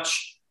how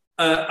much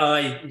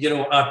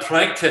I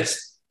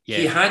practiced. Yeah.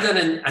 He had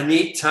an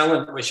innate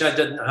talent, which I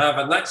didn't have.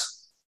 And that's,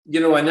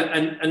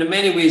 and in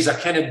many ways, I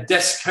kind of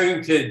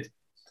discounted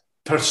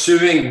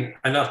pursuing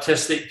an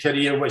artistic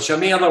career, which I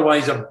may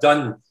otherwise have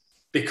done,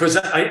 because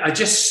I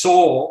just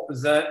saw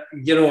that,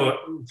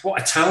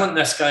 what a talent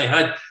this guy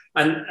had.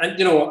 And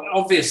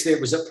obviously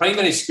it was at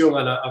primary school,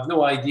 and I've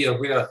no idea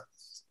where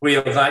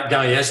that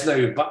guy is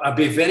now, but I'd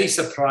be very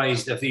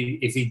surprised if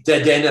he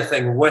did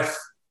anything with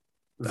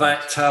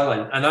that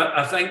talent. And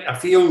I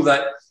feel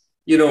that,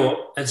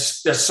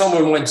 as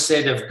someone once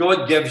said, if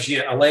God gives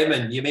you a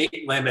lemon, you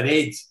make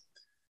lemonade.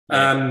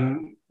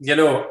 And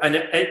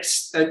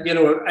it's,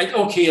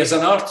 okay, as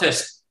an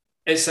artist,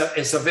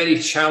 it's a very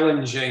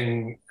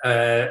challenging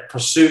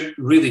pursuit,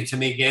 really, to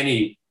make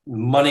any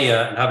money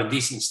and have a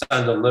decent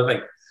standard of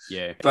living.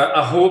 Yeah. But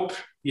I hope,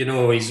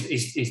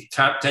 he's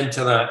tapped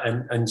into that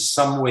in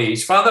some way.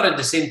 His father had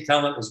the same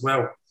talent as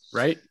well.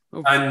 Right.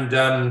 Oh.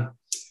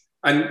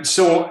 And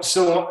so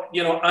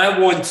I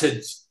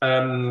wanted,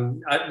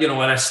 and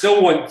I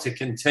still want to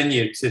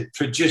continue to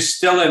produce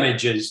still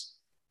images.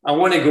 I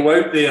want to go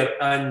out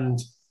there and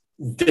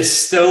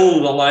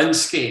distill the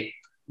landscape,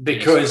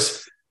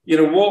 because,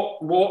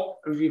 what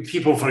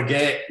people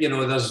forget,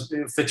 there's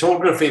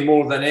photography,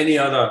 more than any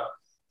other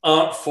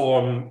art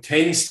form,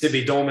 tends to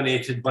be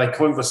dominated by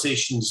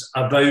conversations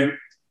about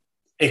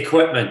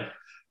equipment,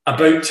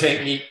 about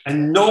technique,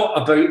 and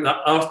not about the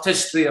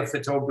artistry of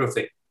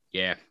photography.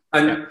 Yeah.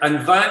 And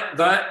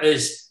that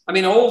is,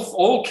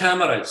 all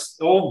cameras,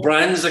 all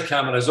brands of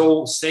cameras,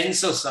 all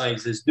sensor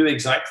sizes do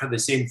exactly the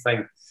same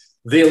thing.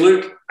 They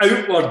look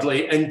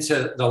outwardly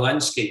into the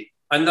landscape,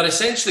 and they're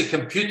essentially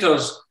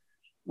computers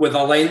with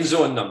a lens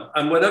on them.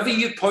 And wherever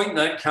you point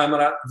that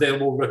camera, they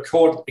will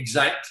record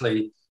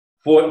exactly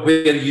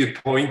where you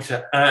point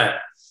it at.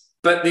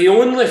 But the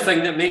only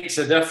thing that makes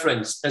a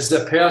difference is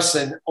the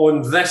person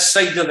on this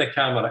side of the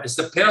camera, is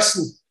the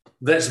person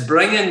that's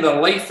bringing their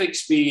life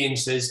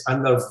experiences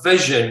and their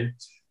vision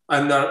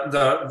and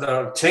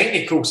their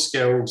technical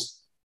skills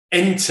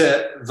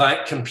into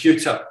that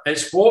computer.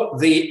 It's what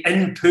they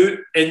input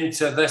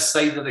into this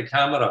side of the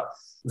camera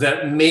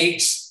that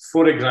makes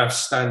photographs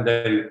stand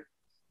out.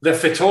 The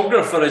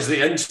photographer is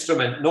the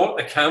instrument, not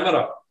the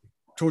camera.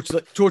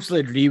 Totally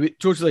agree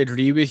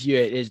with you.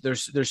 It is,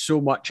 there's so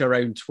much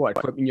around what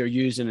equipment you're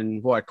using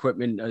and what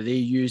equipment are they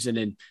using.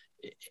 And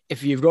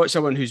if you've got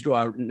someone who's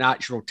got a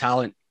natural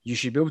talent, you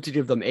should be able to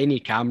give them any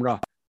camera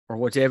or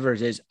whatever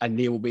it is, and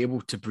they will be able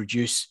to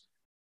produce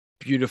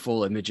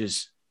beautiful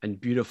images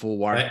and beautiful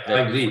work. I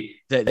agree.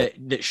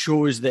 That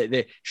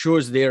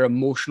shows their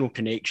emotional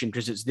connection,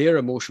 because it's their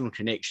emotional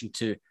connection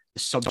to the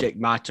subject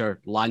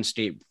matter,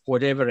 landscape,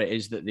 whatever it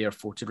is that they're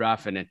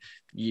photographing. And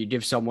you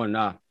give someone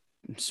a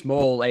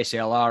small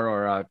SLR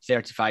or a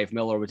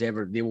 35mm or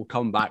whatever, they will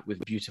come back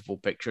with beautiful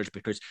pictures,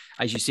 because,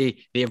 as you say,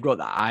 they've got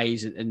the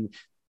eyes and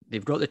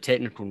they've got the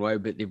technical know,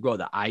 but they've got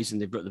the eyes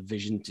and they've got the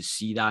vision to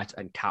see that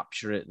and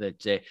capture it,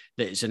 that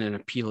it's in an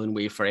appealing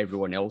way for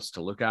everyone else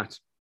to look at.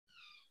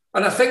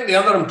 And I think the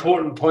other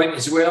important point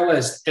as well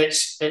is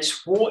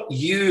it's what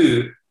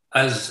you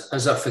as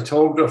a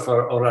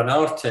photographer or an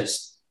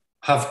artist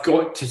have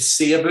got to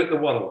say about the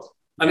world.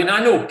 I've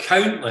known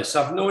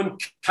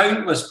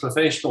countless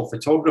professional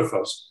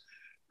photographers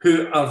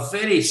who are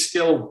very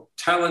skilled,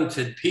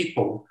 talented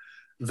people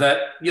that,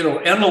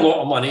 earn a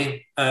lot of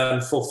money,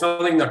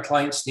 fulfilling their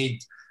clients'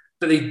 need,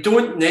 but they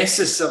don't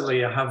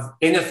necessarily have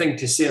anything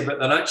to say about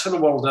the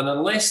natural world. And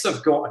unless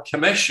they've got a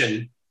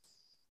commission,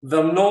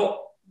 they're not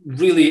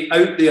really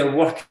out there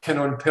working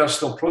on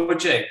personal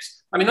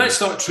projects. That's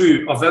not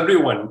true of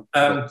everyone,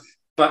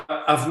 but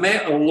I've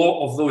met a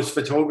lot of those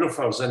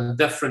photographers in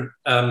different,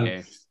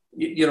 in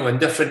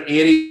different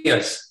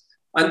areas.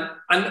 And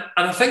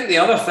I think the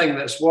other thing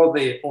that's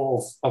worthy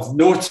of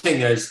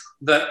noting is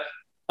that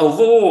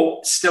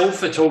although still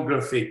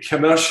photography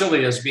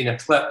commercially has been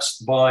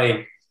eclipsed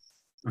by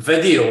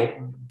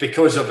video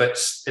because of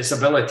its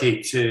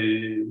ability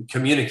to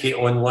communicate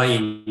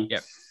online,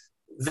 Yep.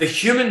 the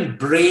human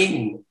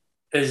brain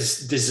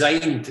is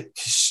designed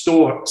to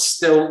store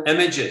still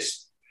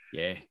images.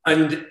 Yeah.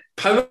 And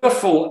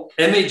powerful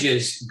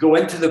images go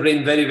into the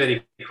brain very,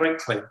 very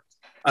quickly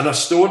and are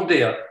stored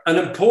there. And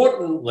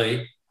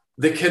importantly,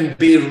 they can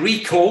be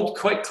recalled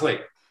quickly.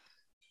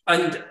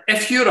 And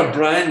if you're a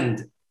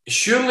brand,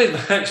 surely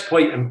that's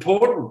quite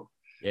important.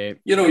 Yeah.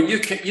 You know, you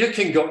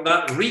can get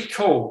that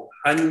recall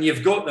and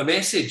you've got the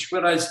message.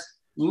 Whereas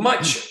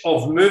much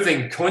of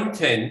moving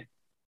content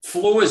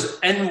flows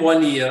in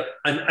one ear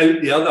and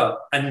out the other,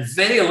 and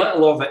very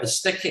little of it is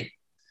sticking.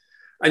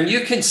 And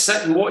you can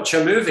sit and watch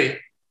a movie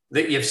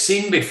that you've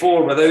seen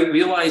before without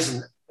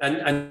realizing,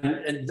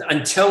 and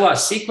until a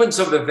sequence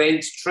of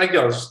events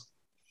triggers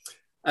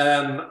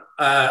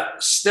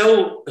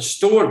still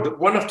stored,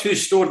 one or two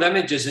stored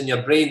images in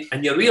your brain,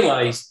 and you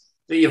realize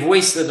that you've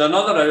wasted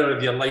another hour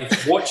of your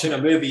life watching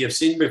a movie you've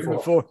seen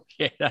before.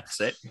 Yeah,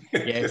 that's it.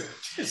 Yeah,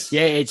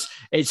 yeah.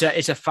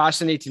 It's a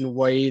fascinating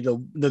way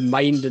the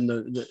mind and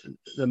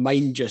the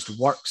mind just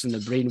works, and the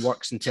brain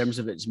works in terms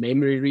of its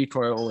memory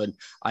recall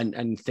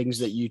and things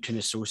that you can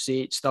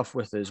associate stuff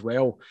with as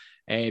well.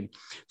 But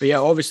yeah,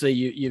 obviously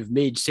you've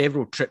made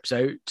several trips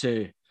out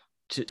to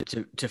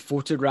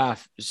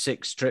photograph,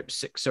 6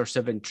 or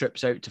 7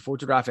 trips out to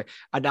photograph it,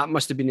 and that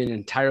must have been an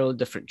entirely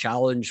different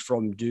challenge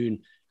from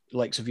doing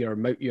likes of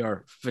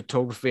your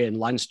photography and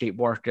landscape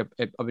work up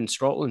in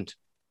Scotland.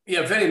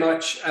 Yeah, very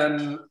much.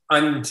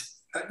 And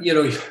you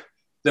know,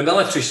 the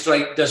military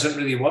strike doesn't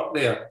really work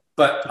there.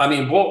 But I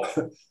mean, what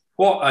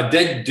I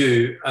did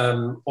do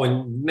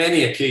on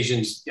many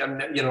occasions, you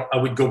know, I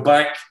would go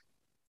back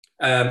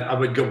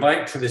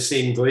to the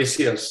same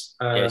glaciers.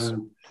 Yes.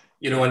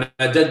 You know, and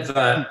I did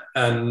that,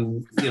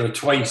 you know,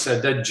 twice. I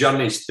did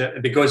journeys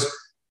because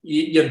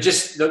you're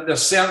just,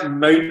 there's certain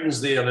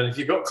mountains there, and if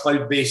you've got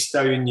cloud base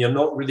down, you're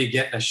not really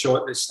getting a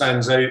shot that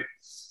stands out.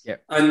 Yeah.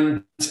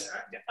 And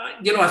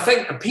you know, I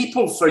think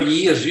people for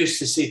years used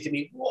to say to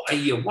me, "What are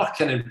you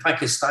working in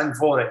Pakistan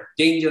for? It's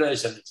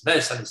dangerous, and it's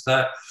this and it's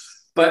that."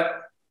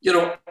 But you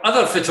know,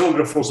 other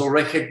photographers will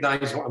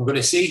recognise what I'm going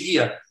to say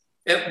here.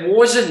 It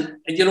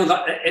wasn't, you know,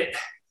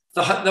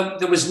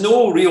 there was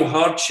no real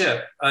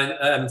hardship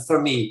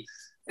for me.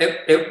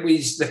 It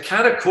was, the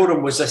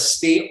Karakoram was a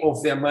state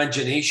of the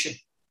imagination.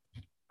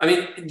 I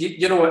mean,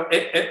 you know,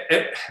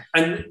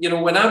 and you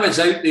know, when I was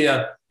out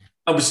there,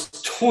 I was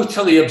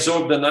totally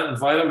absorbed in that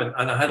environment,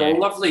 and I had a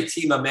lovely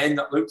team of men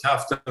that looked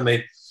after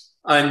me,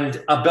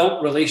 and I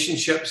built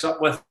relationships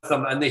up with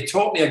them, and they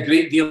taught me a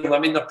great deal. I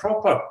mean,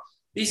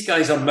 these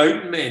guys are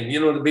mountain men, you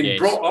know, they've been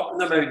brought up in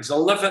the mountains. They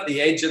live at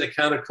the edge of the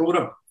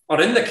Karakoram,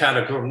 or in the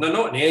Karakoram. They're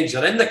not on the edge,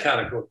 they're in the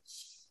Karakoram.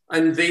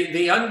 And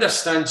they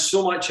understand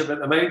so much about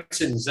the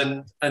mountains,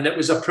 and it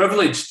was a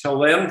privilege to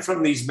learn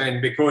from these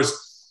men,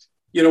 because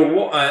you know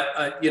what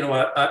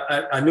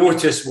I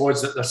noticed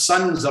was that their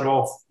sons are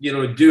off, you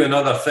know, doing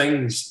other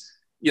things,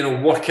 you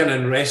know, working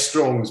in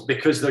restaurants,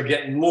 because they're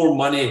getting more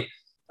money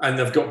and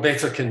they've got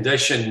better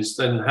conditions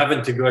than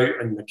having to go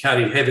out and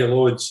carry heavy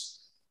loads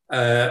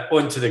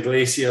onto the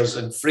glaciers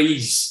and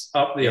freeze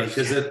up there,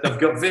 because they've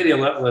got very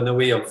little in the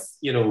way of,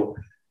 you know,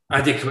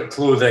 adequate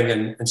clothing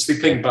and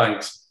sleeping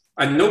bags,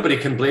 and nobody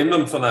can blame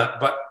them for that.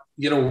 But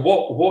you know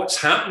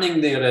what's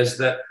happening there is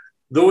that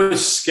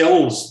those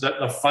skills that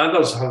their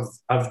fathers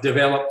have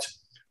developed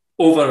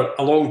over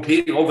a long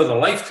period, over their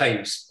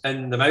lifetimes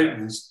in the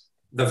mountains,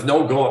 they've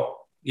not got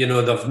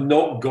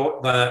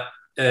that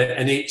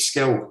innate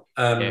skill.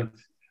 And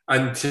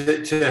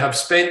to have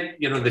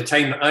spent, you know, the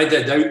time that I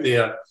did out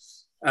there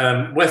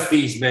with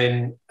these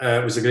men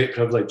was a great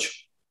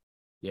privilege.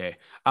 Yeah,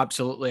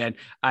 absolutely. And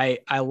I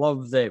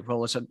love I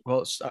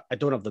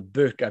don't have the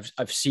book.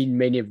 I've seen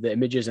many of the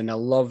images, and I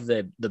love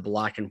the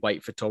black and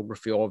white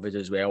photography of it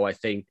as well. I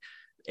think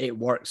it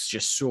works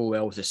just so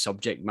well with the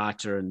subject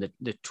matter, and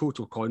the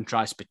total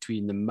contrast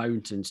between the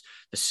mountains,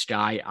 the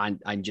sky,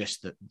 and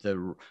just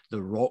the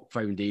rock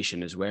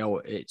foundation as well.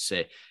 It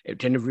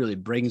kind of really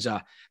brings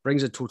a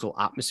total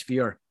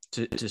atmosphere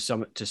to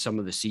some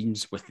of the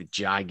scenes, with the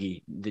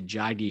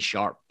jaggy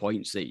sharp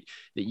points that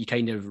you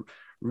kind of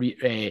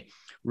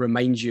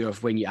reminds you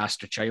of when you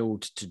asked a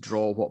child to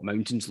draw what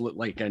mountains look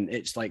like, and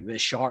it's like the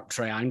sharp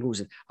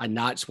triangles, and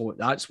that's what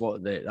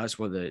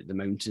the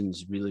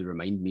mountains really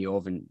remind me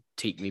of and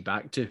take me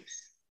back to.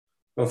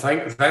 Well,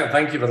 thank you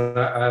for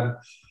that.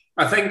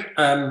 I think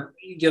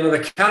you know, the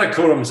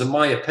Karakorams, in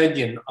my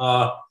opinion,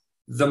 are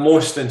the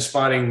most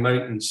inspiring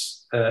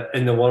mountains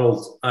in the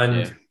world,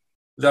 and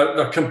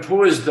they're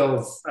composed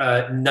of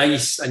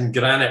gneiss and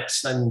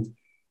granites, and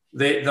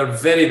they're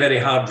very, very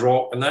hard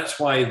rock, and that's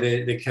why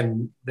they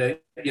kind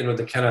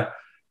of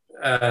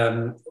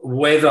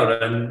weather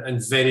in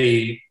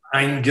very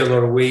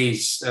angular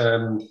ways.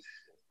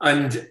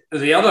 And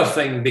the other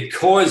thing,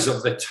 because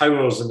of the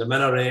towers and the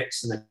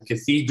minarets and the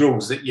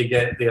cathedrals that you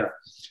get there,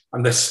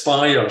 and the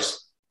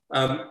spires,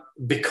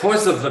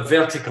 because of the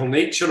vertical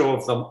nature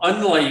of them,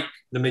 unlike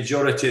the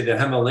majority of the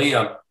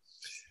Himalaya,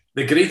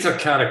 the Greater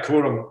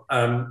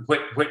Karakoram,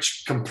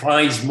 which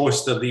comprise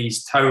most of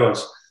these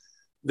towers,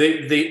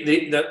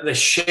 they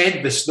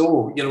shed the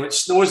snow. You know, it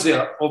snows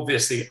there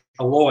obviously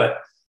a lot.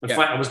 In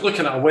fact, I was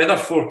looking at a weather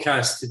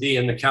forecast today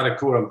in the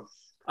Karakoram,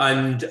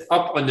 and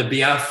up on the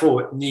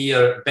Biafo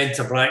near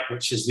Bentabrak,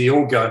 which is the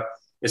Olga,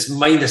 it's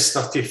minus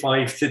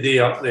 35 today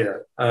up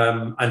there,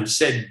 and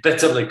said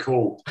bitterly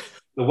cold.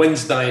 The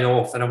wind's dying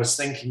off, and I was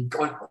thinking,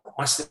 God, what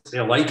must it be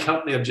like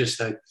up there just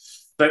now?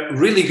 But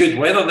really good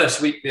weather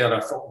this week there. I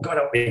thought, God,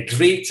 it would be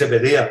great to be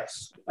there.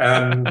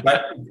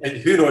 But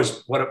who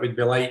knows what it would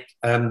be like.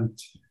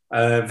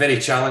 Very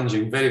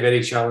challenging, very,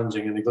 very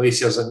challenging in the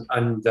glaciers.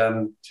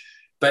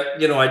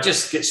 But, you know, I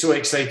just get so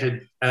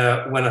excited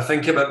when I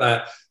think about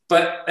that.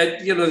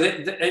 But, you know,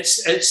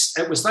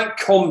 it was that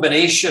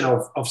combination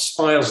of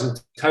spires and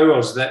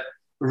towers that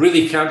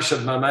really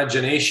captured my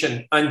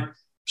imagination. And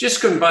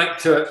just going back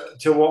to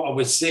what I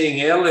was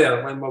saying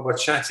earlier when we were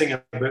chatting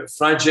about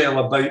Fragile,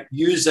 about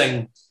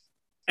using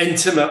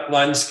intimate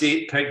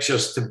landscape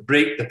pictures to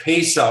break the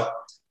pace up.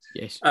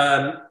 Yes.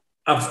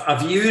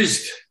 I've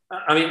used,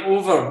 I mean,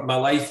 over my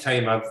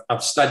lifetime,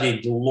 I've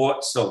studied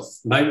lots of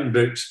mountain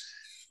books,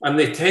 and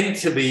they tend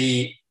to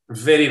be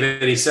very,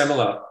 very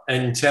similar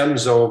in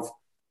terms of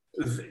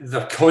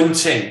the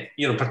content,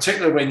 you know,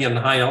 particularly when you're in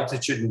high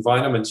altitude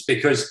environments,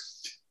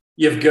 because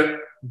you've got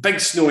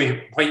big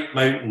snowy white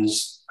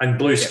mountains and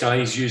blue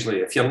skies usually.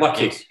 If you're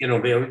lucky, you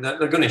know,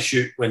 they're going to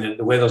shoot when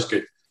the weather's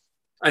good.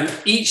 And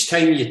each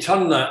time you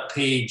turn that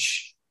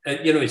page,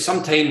 you know,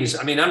 sometimes,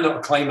 I mean, I'm not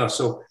a climber,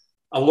 so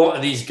a lot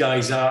of these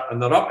guys are, and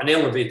they're up in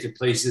elevated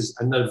places,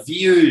 and the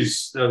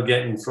views they're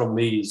getting from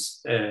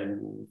these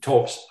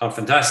tops are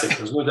fantastic.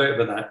 There's no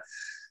doubt about that.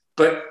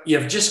 But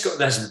you've just got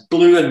this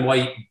blue and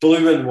white,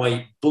 blue and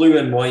white, blue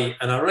and white.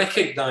 And I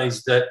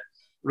recognise that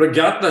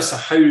regardless of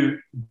how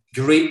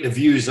great the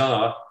views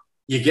are,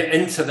 you get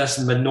into this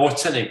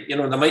monotony. You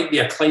know, there might be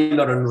a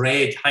climber in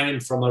red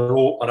hanging from a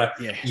rope or a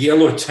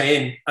yellow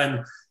tent,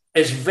 and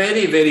it's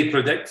very, very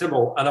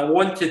predictable. And I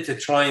wanted to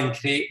try and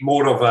create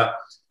more of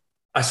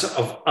a sort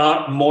of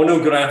art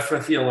monograph,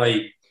 if you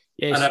like.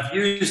 Yes. And I've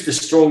used the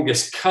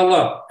strongest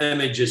colour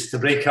images to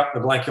break up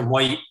the black and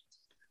white,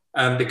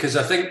 because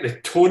I think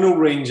the tonal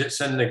range that's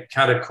in the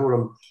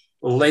Karakoram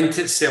lent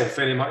itself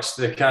very much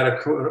to the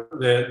Karakoram,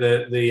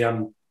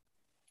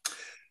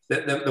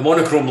 the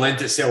monochrome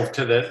lent itself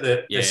to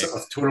the sort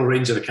of tonal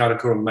range of the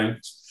Karakoram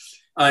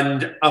Mountains.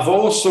 And I've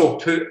also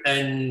put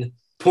in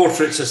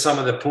portraits of some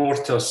of the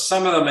porters.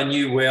 Some of them I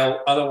knew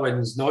well, other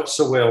ones not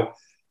so well.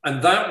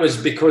 And that was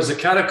because the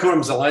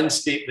Karakoram's a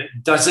landscape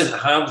that doesn't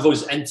have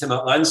those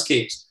intimate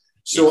landscapes.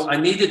 So I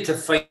needed to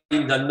find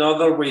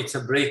another way to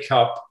break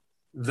up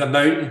the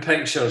mountain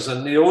pictures.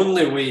 And the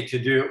only way to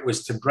do it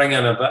was to bring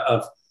in a bit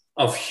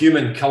of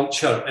human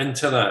culture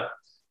into that.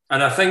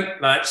 And I think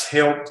that's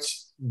helped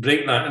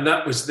break that. And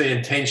that was the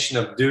intention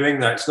of doing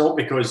that. It's not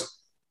because,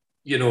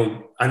 you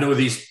know, I know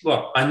these,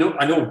 well, I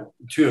know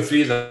two or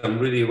three of them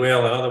really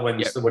well, and other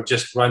ones that were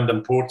just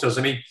random porters.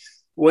 I mean,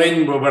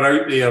 when we were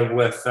out there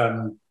with,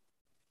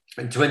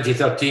 in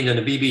 2013, and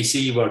the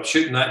BBC were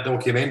shooting that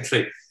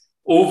documentary,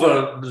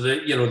 over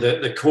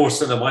the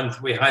course of the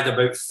month, we had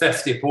about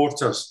 50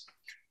 porters.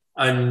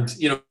 And,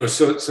 you know,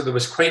 so there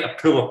was quite a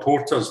pool of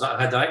porters that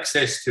I had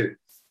access to.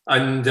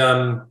 And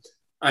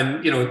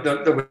you know,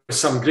 there were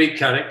some great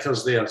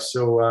characters there.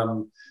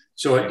 So,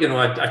 you know,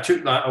 I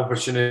took that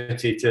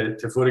opportunity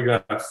to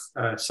photograph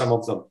some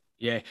of them.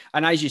 Yeah,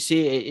 and as you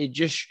say,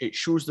 it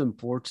shows the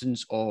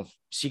importance of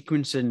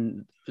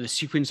sequencing the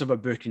sequence of a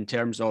book in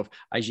terms of,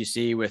 as you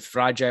say, with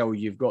Fragile,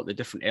 you've got the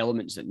different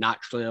elements that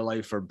naturally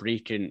allow for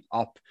breaking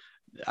up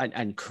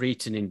and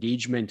creating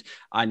engagement.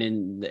 And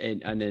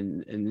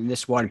in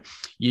this one,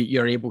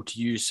 you're able to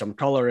use some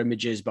color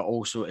images, but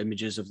also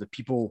images of the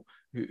people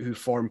who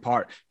form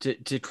part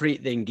to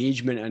create the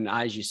engagement, and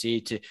as you say,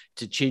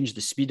 to change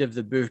the speed of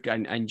the book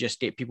and just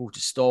get people to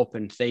stop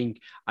and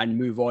think and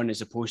move on,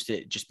 as opposed to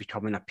it just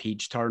becoming a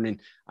page turning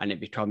and it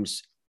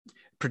becomes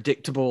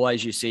predictable,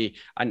 as you say.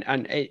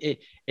 And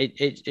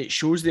it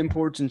shows the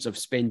importance of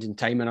spending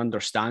time and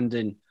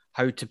understanding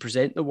how to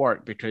present the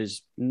work,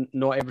 because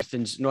not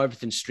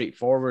everything's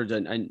straightforward,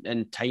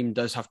 and time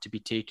does have to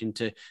be taken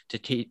to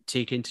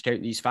take into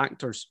account these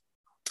factors.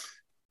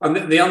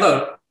 And the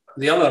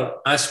other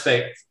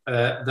aspect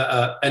that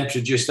I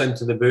introduced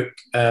into the book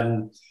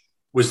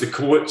was the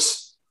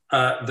quotes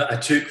that I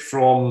took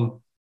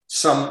from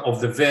some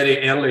of the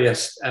very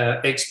earliest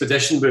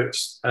expedition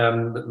books.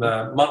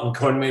 Martin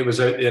Conway was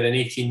out there in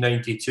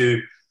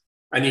 1892,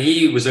 and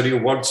he was a real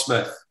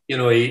wordsmith. You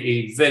know,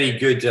 he very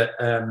good at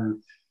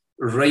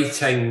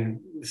writing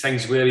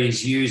things where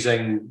he's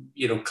using,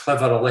 you know,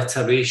 clever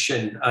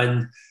alliteration.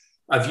 And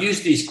I've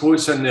used these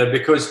quotes in there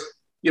because,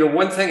 you know,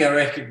 one thing I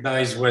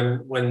recognized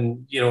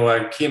when you know,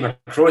 I came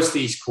across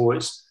these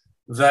quotes,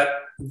 that,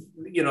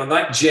 you know,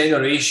 that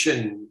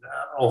generation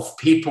of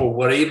people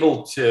were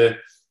able to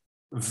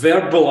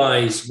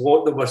verbalize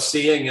what they were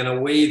saying in a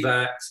way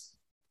that,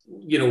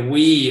 you know,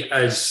 we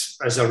as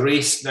a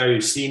race now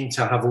seem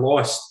to have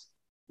lost.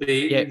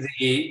 They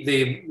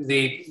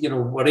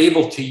were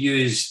able to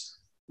use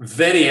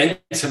very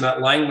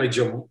intimate language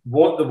of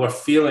what they were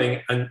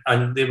feeling,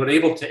 and they were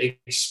able to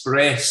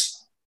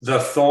express their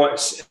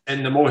thoughts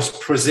in the most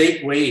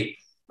prosaic way.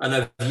 And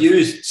I've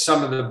used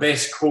some of the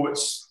best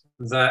quotes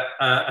that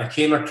I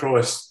came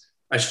across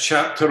as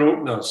chapter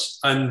openers,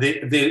 and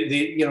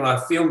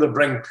I feel they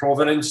bring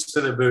provenance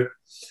to the book.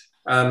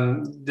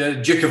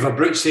 The Duke of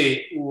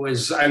Abruzzi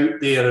was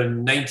out there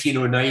in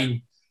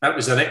 1909. That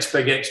was the next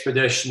big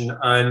expedition,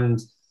 and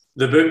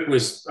the book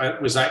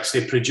was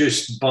actually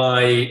produced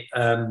by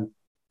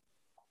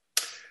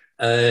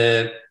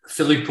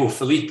Filippo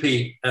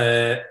Filippo,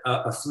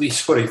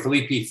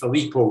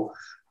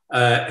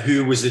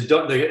 who was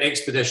the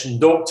expedition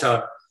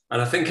doctor,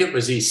 and I think it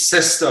was his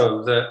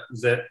sister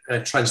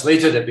that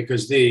translated it,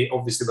 because they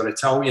obviously were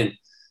Italian.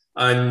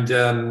 And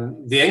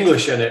the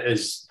English in it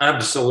is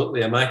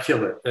absolutely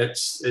immaculate.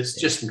 It's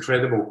just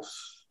incredible.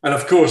 And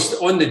of course,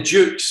 on the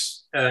Duke's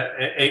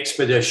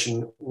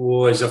expedition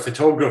was a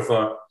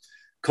photographer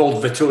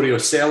called Vittorio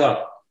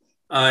Sella,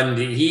 and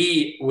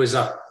he was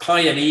a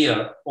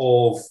pioneer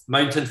of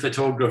mountain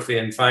photography.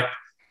 In fact,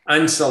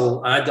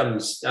 Ansel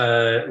Adams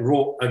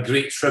wrote a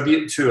great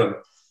tribute to him,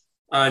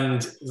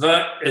 and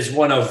that is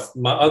one of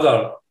my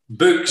other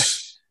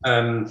books,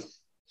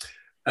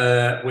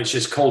 which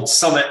is called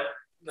Summit.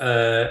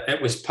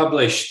 It was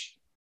published,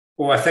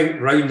 I think,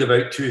 round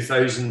about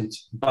 2000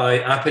 by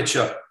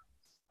Aperture.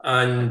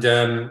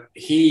 And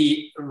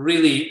he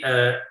really,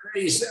 I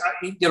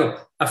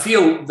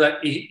feel that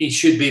he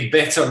should be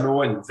better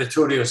known,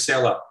 Vittorio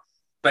Sella,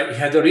 but he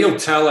had a real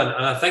talent.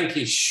 And I think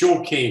his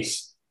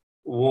showcase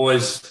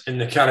was in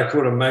the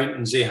Karakoram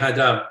Mountains. He had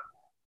a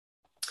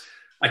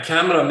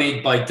camera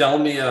made by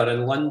Dalmia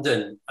in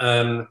London,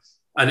 and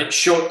it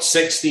shot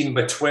 16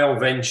 by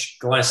 12 inch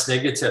glass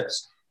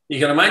negatives. You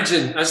can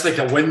imagine that's like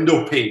a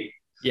window pane.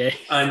 Yeah.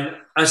 And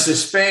I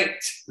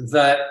suspect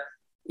that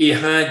he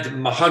had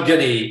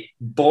mahogany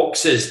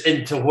boxes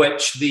into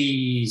which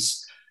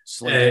these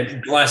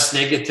glass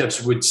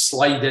negatives would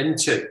slide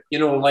into,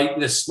 like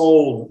the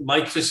small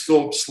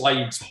microscope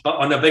slides, but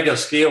on a bigger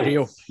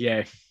scale.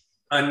 Yeah.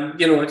 And,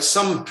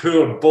 some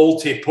poor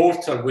Balti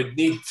porter would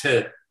need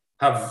to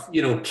have,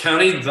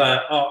 carried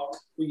that up,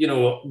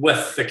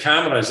 with the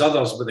cameras,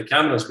 others with the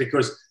cameras,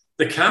 because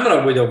the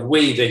camera would have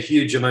weighed a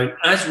huge amount,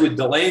 as would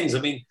the lens. I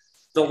mean,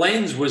 the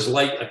lens was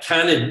like a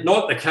Canon,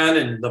 not the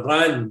Canon, the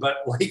brand, but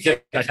like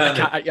a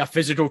Canon. A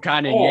physical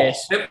Canon,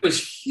 yes. It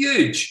was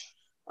huge.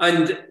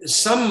 And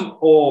some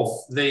of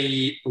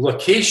the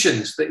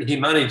locations that he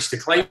managed to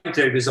climb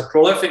to, he was a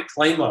prolific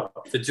climber,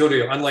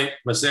 Vittorio, unlike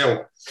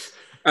myself,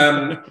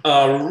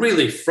 are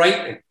really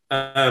frightening.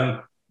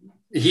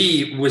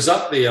 He was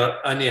up there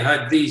and he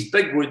had these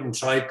big wooden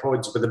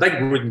tripods with a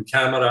big wooden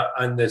camera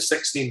and the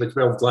 16 by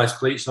 12 glass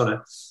plates on it.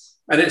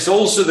 And it's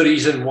also the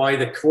reason why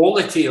the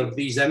quality of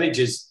these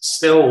images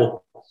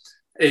still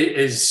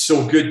is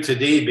so good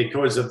today,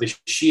 because of the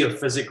sheer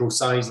physical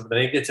size of the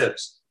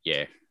negatives.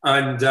 Yeah.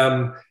 And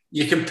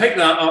you can pick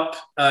that up,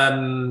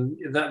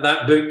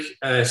 that book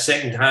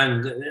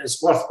secondhand.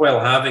 It's worthwhile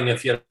having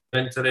if you're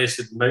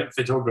interested in mountain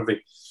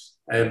photography,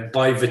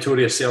 by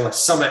Vittorio Sella,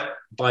 Summit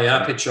by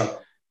Aperture.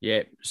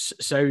 Yeah,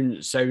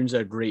 sounds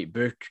a great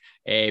book,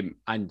 and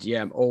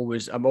yeah, I'm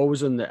always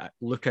on the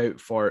lookout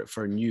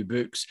for new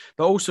books,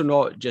 but also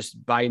not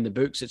just buying the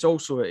books. It's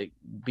also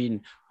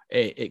being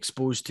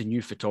exposed to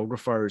new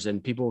photographers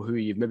and people who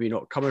you've maybe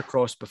not come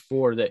across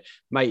before that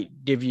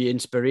might give you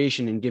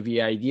inspiration and give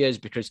you ideas.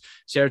 Because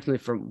certainly,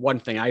 from one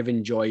thing I've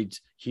enjoyed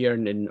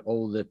hearing in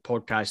all the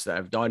podcasts that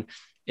I've done,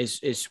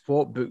 is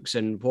what books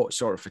and what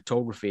sort of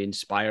photography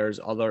inspires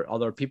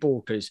other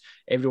people, because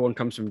everyone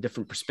comes from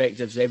different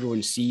perspectives.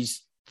 Everyone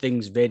sees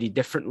things very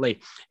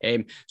differently.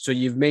 So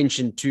you've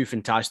mentioned two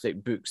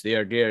fantastic books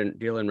there,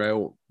 Galen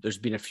Rowell. There's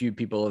been a few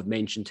people have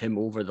mentioned him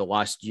over the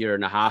last year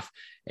and a half.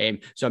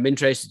 So I'm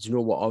interested to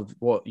know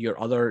what your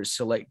other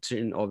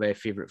selection of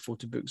favorite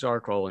photo books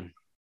are, Colin.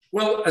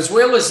 Well, as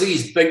well as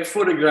these big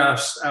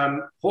photographs,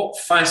 what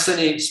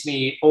fascinates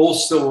me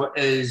also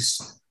is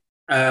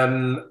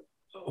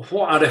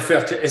what I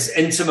refer to as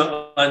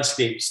intimate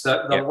landscapes,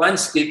 the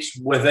landscapes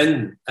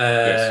within,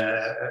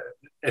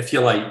 if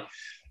you like.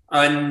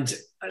 And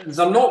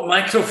they're not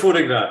macro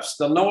photographs.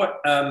 They're not,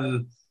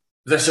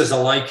 this is a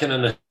lichen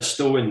and a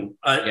stone.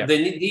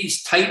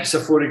 These types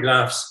of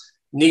photographs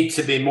need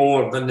to be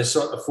more than the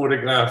sort of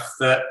photograph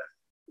that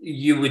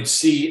you would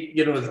see,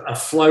 a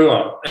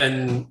flower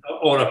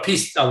or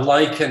a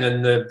lichen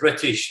in the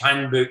British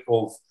Handbook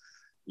of,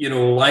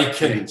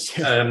 lichens.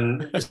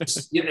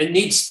 It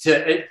needs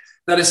to...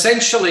 They're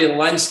essentially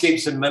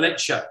landscapes in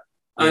miniature.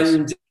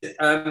 Yes.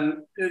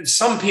 And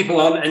some people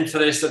aren't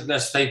interested in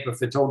this type of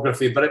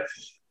photography, but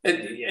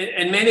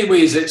in many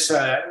ways, it's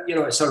a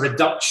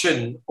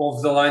reduction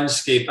of the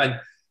landscape. And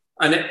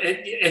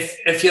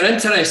if you're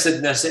interested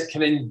in this, it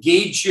can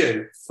engage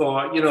you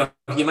for,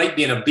 you might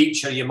be in a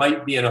beach or you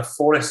might be in a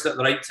forest at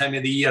the right time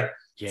of the year.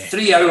 Yeah.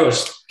 3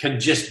 hours can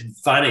just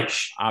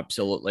vanish.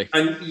 Absolutely.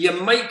 And you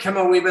might come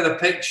away with a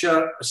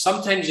picture.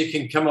 Sometimes you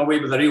can come away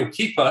with a real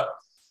keeper.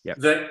 Yep.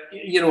 That,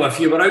 if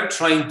you were out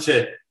trying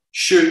to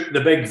shoot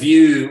the big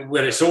view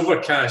where it's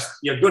overcast,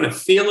 you're going to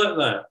fail at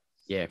that.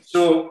 Yeah.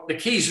 So the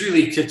key is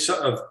really to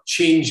sort of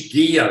change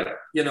gear,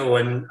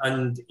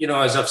 and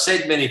as I've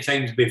said many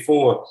times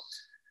before,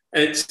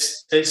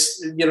 it's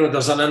there's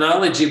an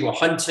analogy with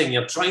hunting.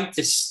 You're trying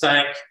to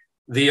stack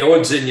the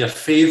odds in your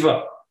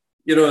favour.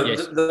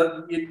 Yes.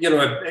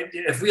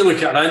 If we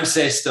look at our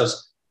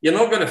ancestors, you're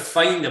not going to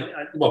find them.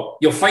 Well,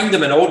 you'll find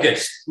them in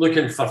August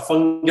looking for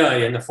fungi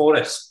in the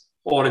forest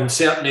or in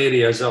certain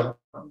areas, or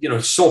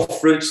soft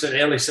fruits in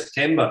early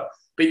September.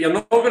 But you're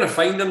not going to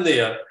find them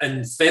there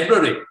in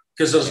February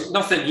because there's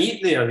nothing to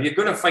eat there. You're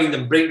going to find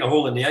them breaking a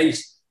hole in the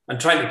ice and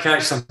trying to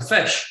catch some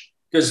fish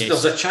because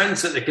there's a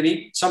chance that they can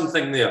eat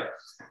something there.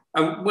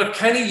 And we're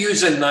kind of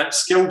using that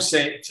skill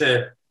set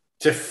to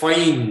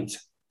find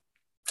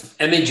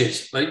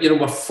images.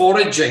 We're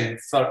foraging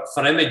for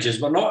images.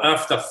 We're not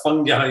after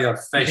fungi or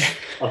fish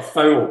or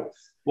fowl.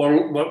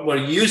 We're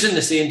using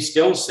the same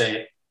skill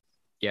set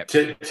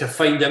to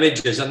find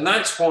images. And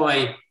that's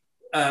why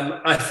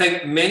I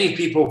think many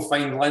people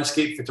find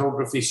landscape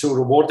photography so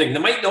rewarding. They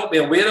might not be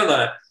aware of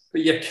that,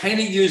 but you're kind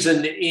of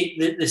using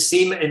the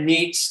same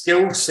innate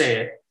skill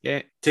set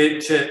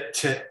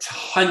to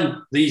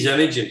hunt these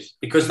images,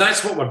 because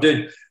that's what we're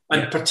doing.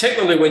 And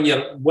particularly when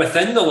you're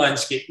within the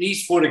landscape,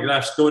 these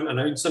photographs don't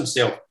announce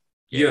themselves.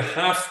 You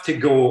have to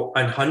go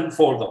and hunt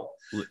for them.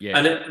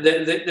 And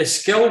the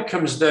skill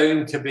comes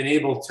down to being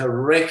able to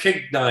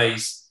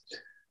recognize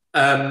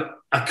a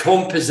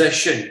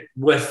composition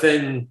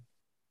within,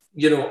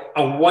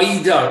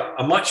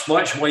 a much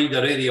wider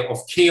area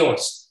of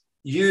chaos.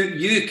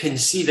 You can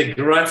see the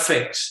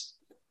graphics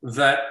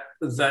that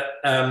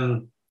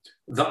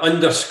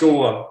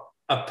underscore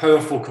a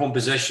powerful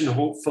composition,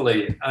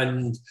 hopefully.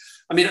 And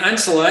I mean,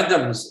 Ansel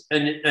Adams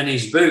in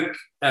his book,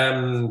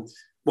 in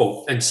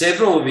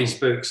several of his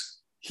books,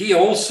 he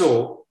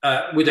also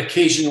would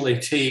occasionally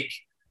take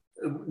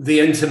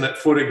the intimate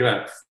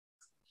photograph.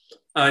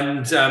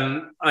 And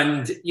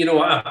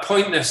I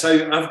point this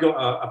out. I've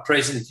got a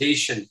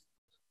presentation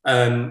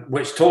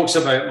which talks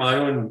about my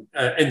own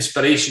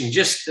inspiration,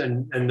 just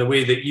in the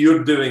way that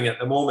you're doing at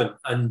the moment.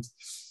 I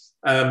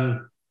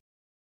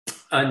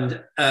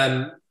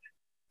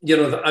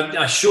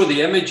show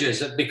the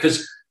images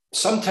because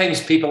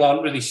sometimes people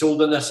aren't really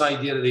sold on this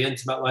idea of the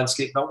intimate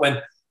landscape. But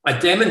when I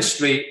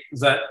demonstrate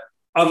that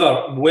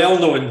other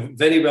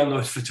very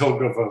well-known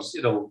photographers,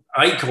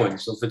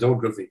 icons of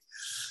photography,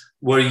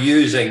 were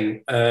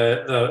using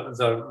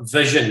the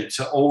vision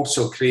to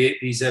also create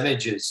these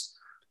images,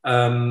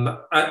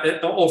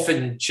 it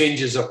often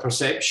changes our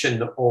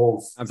perception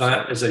of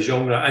that as a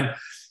genre. And,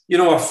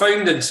 I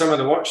found in some of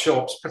the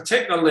workshops,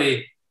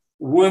 particularly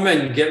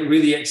women get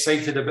really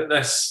excited about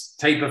this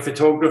type of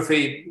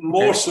photography,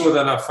 more so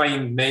than I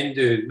find men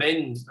do.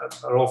 Men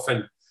are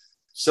often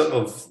sort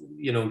of,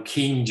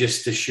 keen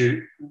just to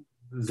shoot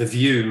the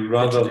view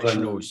rather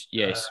than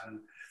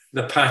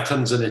the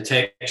patterns and the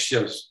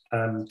textures.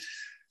 And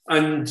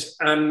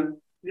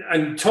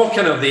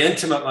talking of the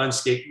intimate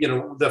landscape,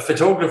 the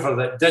photographer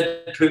that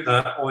did put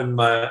that on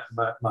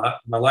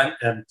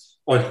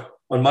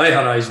on my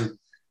horizon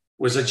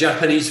was a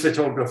Japanese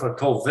photographer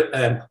called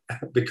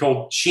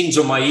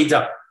Shinzo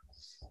Maeda.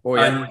 Oh,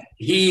 yeah. And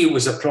he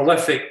was a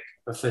prolific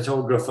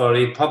photographer.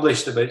 He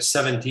published about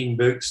 17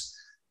 books.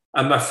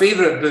 And my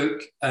favorite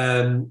book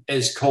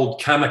is called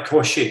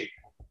Kamakoshi,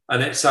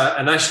 and it's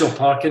a national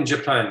park in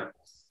Japan.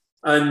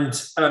 And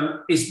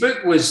his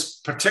book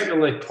was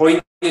particularly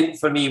poignant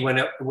for me when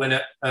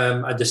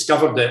I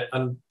discovered it,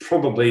 and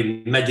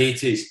probably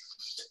mid-80s,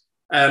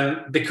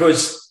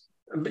 because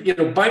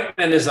back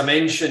then, as I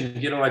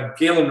mentioned, I had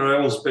Galen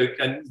Royal's book,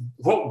 and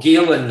what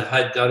Galen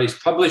had, or his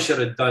publisher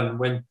had done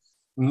when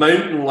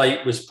Mountain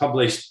Light was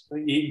published.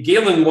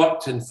 Galen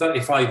worked in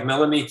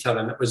 35mm,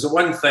 and it was the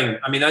one thing.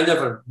 I mean, I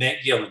never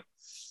met Galen,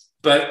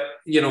 but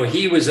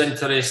he was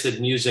interested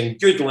in using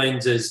good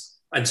lenses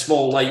and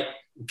small light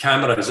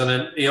cameras,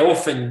 and he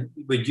often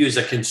would use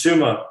a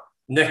consumer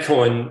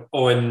Nikon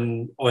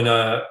on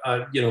a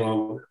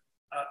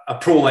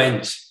pro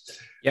lens,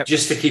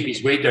 just to keep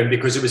his weight down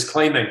because it was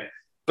climbing.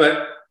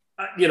 But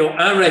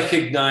I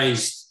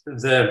recognised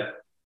the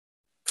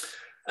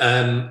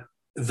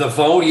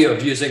value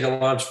of using a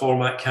large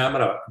format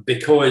camera,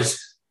 because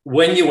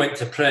when you went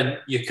to print,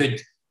 you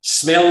could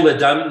smell the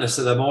dampness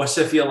of the moss,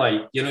 if you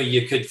like.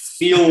 You could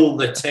feel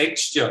the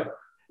texture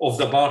of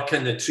the bark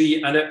in the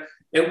tree, and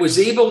it was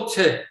able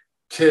to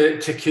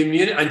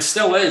communicate, and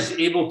still is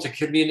able to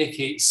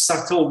communicate,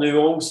 subtle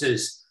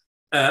nuances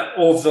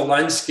of the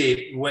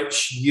landscape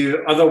which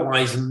you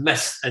otherwise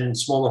miss in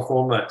smaller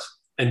formats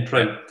in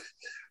print.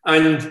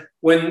 And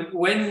when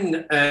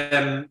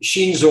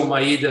Shinzo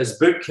Maeda's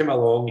book came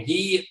along,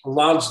 he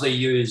largely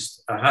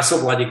used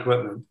Hasselblad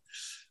equipment,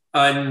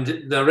 and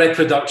the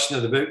reproduction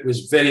of the book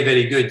was very,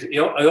 very good.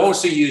 I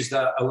also used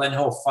a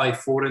Linhof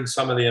 5.4 in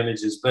some of the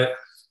images, but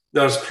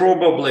there's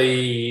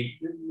probably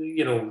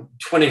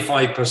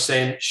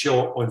 25%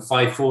 shot on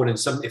 5.4 and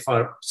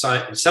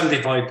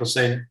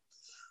 75%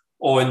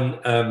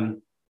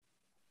 on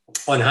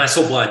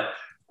Hasselblad.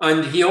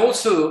 And he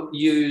also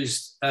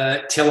used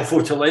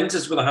telephoto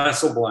lenses with a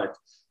Hasselblad.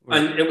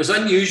 And it was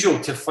unusual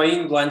to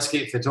find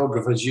landscape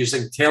photographers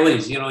using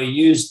teles. He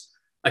used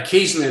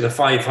occasionally the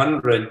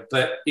 500,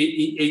 but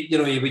he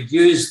would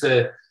use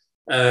the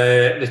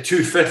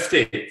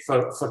 250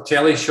 for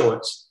tele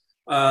shots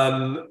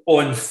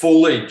on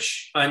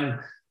foliage, and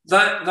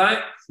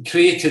that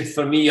created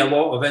for me a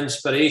lot of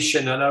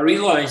inspiration. And I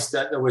realised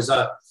that there was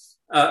that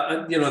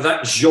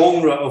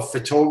genre of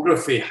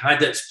photography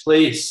had its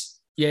place.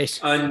 Yes,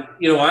 and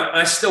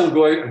I still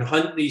go out and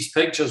hunt these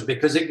pictures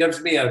because it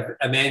gives me an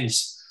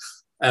immense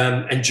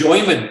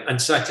enjoyment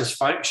and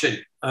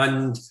satisfaction.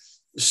 And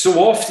so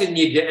often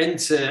you get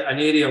into an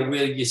area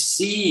where you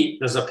see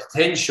there's a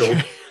potential,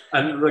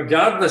 and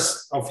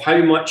regardless of how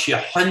much you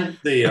hunt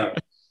there,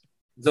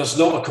 there's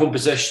not a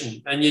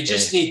composition, and you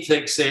just need to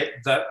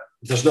accept that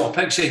there's not a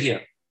picture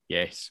here.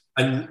 Yes,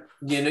 and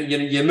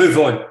you move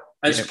on.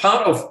 It's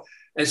part of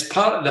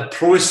the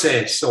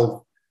process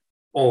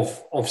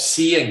of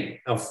seeing,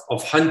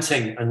 of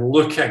hunting and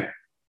looking,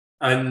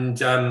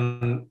 and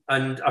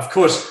of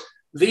course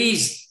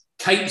these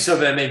types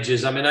of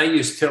images. I mean, I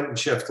use tilt and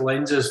shift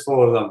lenses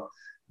for them,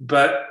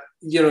 but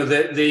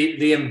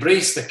they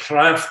embrace the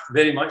craft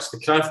very much, the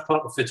craft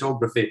part of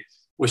photography,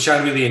 which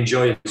I really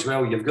enjoy as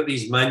well. You've got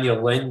these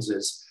manual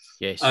lenses,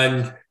 yes,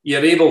 and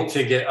you're able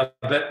to get a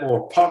bit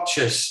more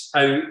purchase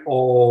out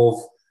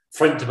of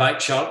front to back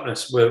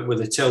sharpness with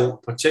the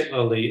tilt,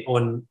 particularly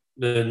on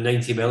the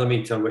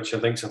 90mm, which I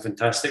think is a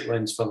fantastic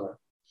lens for that.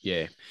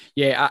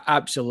 Yeah,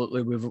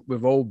 absolutely.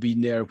 We've all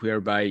been there,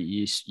 whereby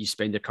you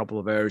spend a couple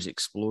of hours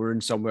exploring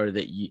somewhere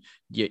that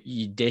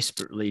you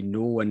desperately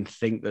know and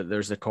think that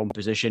there's a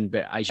composition,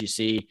 but as you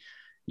say,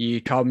 you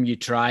come, you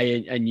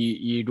try, and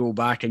you go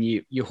back, and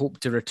you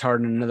hope to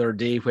return another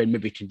day when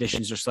maybe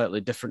conditions are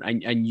slightly different,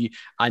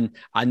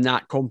 and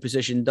that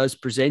composition does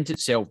present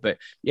itself. But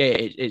yeah,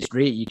 it's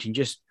great. You can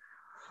just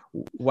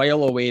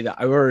while away the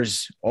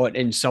hours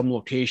in some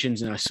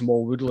locations in a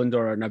small woodland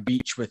or on a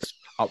beach with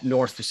up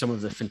north with some of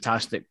the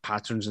fantastic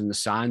patterns in the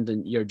sand,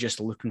 and you're just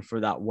looking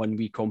for that one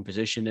wee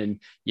composition, and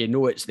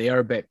it's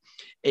there, but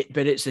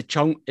it's the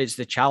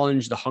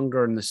challenge, the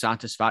hunger, and the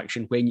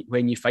satisfaction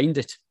when you find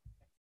it.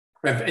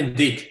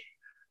 Indeed.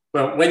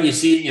 Well, when you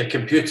see it in your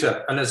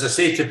computer, and as I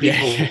say to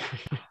people,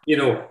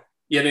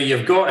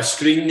 you've got a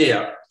screen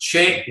there,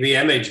 check the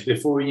image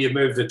before you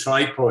move the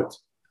tripod.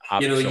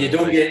 Absolutely. You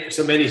don't get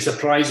so many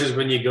surprises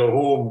when you go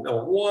home.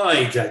 Oh,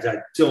 why did I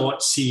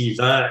not see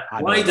that?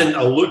 Why didn't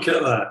I look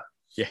at that?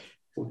 Yeah.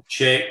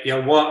 Check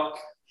your work.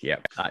 Yeah,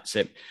 that's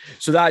it.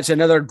 So that's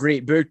another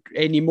great book.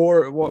 Any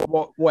more?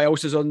 What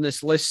else is on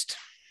this list?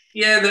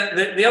 Yeah,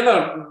 the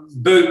other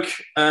book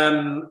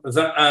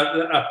that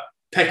I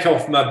pick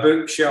off my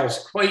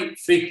bookshelves quite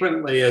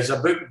frequently is a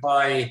book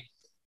by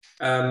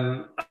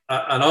an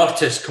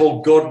artist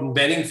called Gordon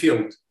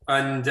Benningfield.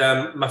 And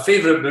my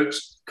favourite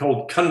book's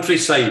called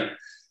Countryside.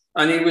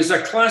 And he was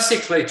a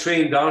classically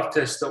trained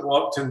artist that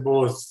worked in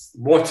both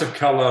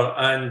watercolour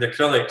and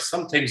acrylics.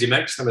 Sometimes he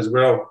mixed them as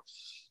well.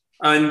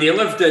 And he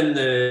lived in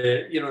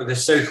the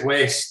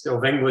southwest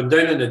of England,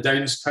 down in the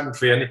Downs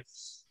country. And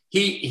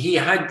he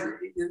had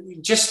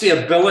just the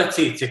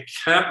ability to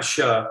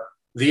capture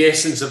the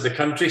essence of the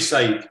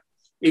countryside.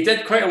 He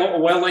did quite a lot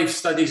of wildlife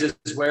studies as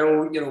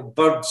well,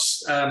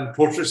 birds,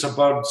 portraits of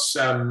birds,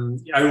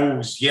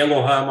 owls,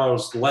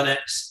 yellowhammers,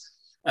 linnets.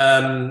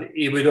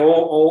 He would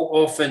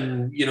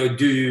often,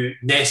 do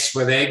nests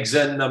with eggs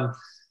in them.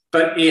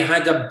 But he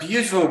had a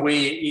beautiful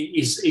way,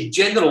 his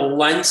general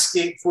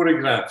landscape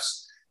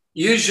photographs,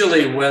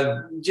 usually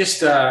with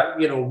just there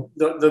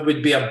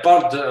would be a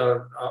bird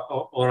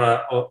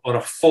or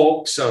a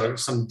fox or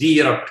some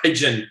deer or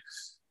pigeon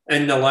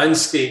in the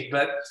landscape.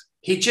 But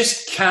he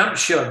just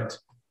captured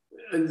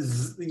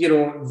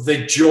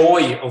the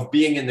joy of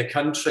being in the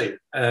country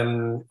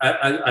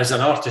as an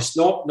artist,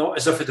 not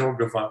as a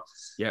photographer.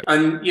 Yep.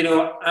 And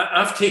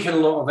I've taken a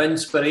lot of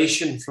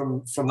inspiration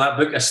from that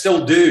book. I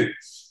still do,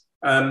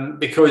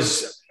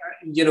 because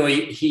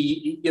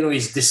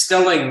he's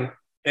distilling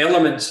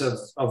elements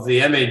of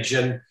the image,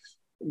 and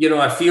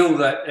I feel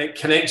that it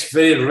connects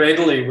very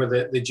readily with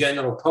the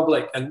general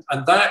public, and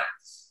that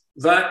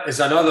is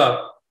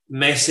another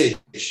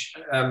message,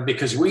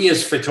 because we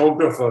as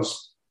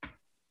photographers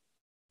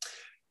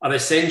are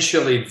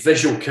essentially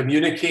visual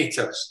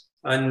communicators,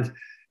 and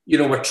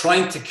we're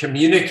trying to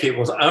communicate.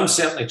 Well, I'm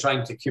certainly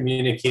trying to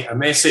communicate a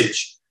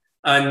message,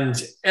 and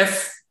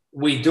if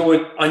we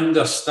don't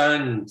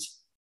understand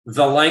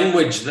the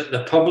language that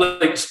the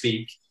public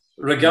speak,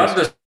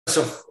 regardless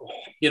of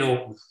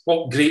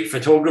what great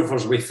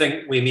photographers we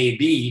think we may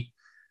be,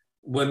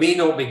 we may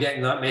not be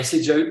getting that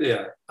message out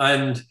there.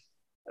 And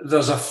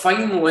there's a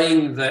fine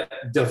line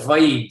that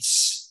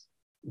divides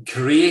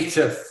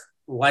creative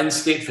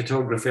landscape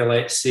photography,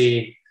 let's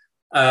say,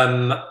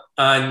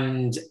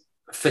 and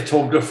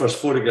photographers'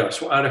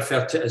 photographs, what I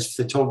refer to as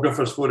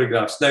photographers'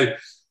 photographs. Now,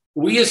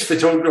 we as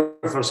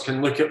photographers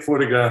can look at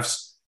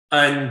photographs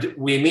and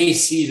we may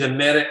see the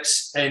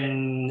merits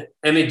in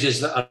images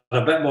that are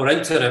a bit more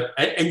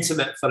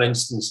intimate, for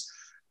instance,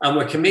 and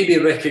we can maybe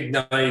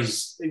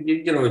recognise,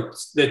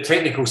 the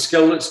technical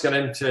skill that's gone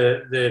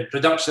into the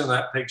production of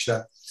that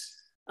picture.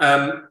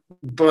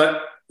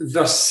 But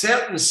there's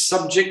certain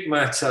subject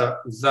matter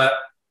that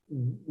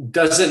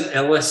doesn't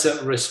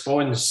elicit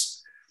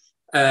response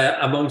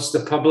amongst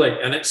the public,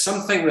 and it's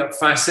something that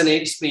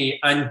fascinates me.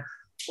 And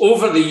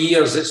over the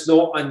years, it's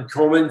not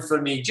uncommon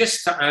for me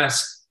just to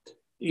ask,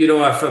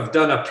 if I've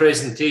done a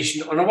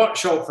presentation on a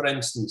workshop, for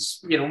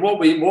instance,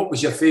 what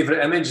was your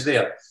favourite image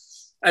there?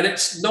 And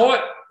it's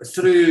not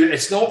for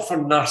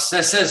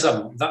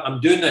narcissism that I'm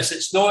doing this.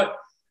 It's not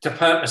to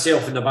pat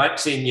myself in the back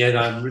saying,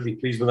 yeah, I'm really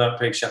pleased with that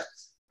picture.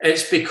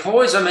 It's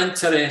because I'm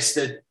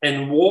interested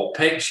in what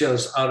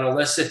pictures are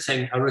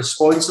eliciting a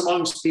response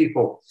amongst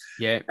people.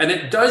 Yeah. And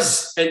it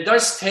does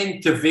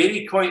tend to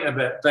vary quite a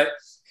bit, but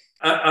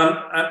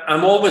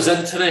I'm always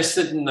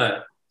interested in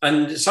that.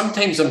 And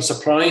sometimes I'm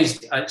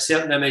surprised at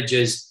certain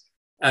images,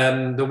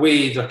 the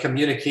way they're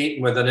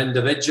communicating with an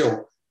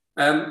individual.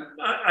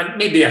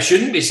 Maybe I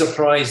shouldn't be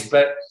surprised,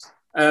 but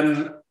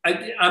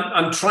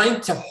I'm trying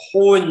to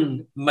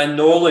hone my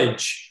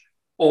knowledge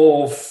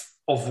of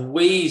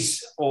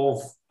ways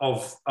of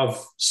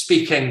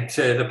speaking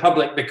to the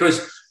public,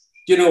 because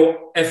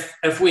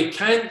if we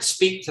can't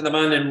speak to the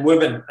man and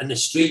woman in the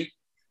street,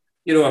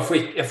 if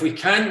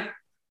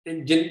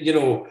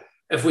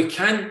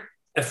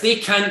they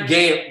can't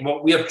get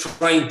what we're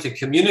trying to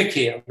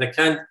communicate, they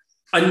can't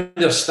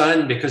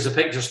understand because the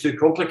picture's too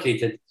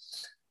complicated,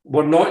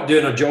 we're not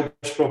doing our jobs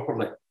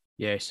properly.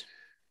 Yes.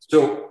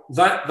 So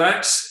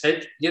that's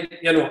it,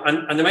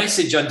 and the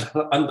message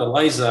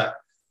underlies that,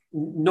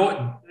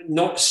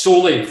 not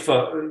solely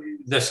for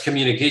this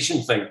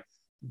communication thing,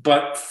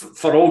 but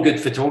for all good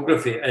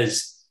photography,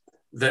 is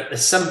that the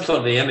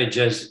simpler the image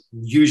is,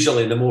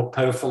 usually the more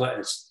powerful it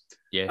is.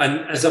 Yeah.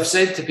 And as I've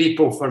said to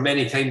people for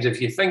many times,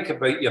 if you think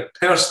about your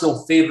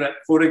personal favourite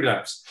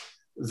photographs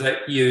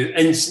that you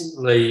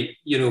instantly,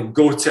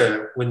 go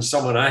to when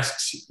someone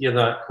asks you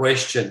that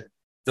question,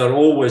 they're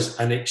always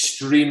an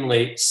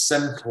extremely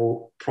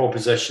simple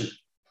proposition.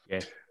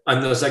 Yeah.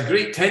 And there's a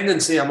great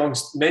tendency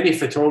amongst many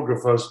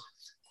photographers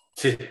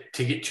to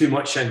get too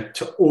much in,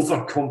 to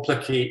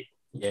overcomplicate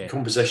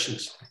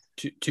compositions.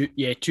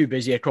 Too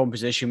busy a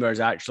composition, whereas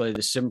actually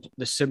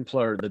the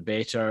simpler the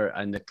better,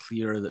 and the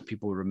clearer that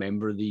people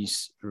remember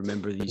these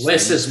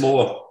Less things. is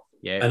more,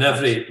 in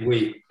every absolutely.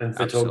 way in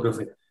photography.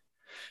 Absolutely.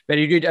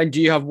 Very good. And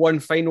do you have one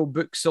final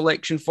book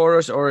selection for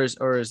us, or is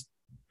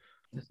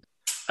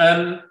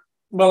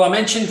well, I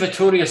mentioned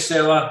Vittoria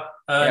Sella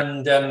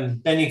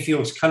and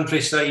Benningfield's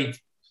Countryside,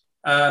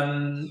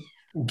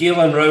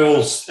 Galen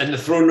Rowell's In the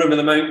Throne Room of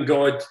the Mountain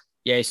God.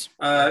 Yes.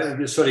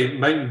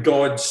 Mountain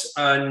Gods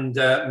and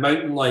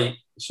Mountain Light.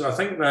 So I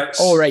think that's...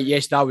 Oh, right.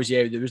 Yes, that was,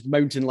 there was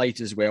Mountain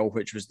Light as well,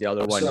 which was the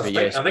other one. So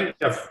yes. I think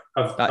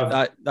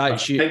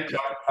I've you. picked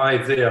up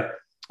 5 there.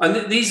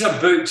 And these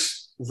are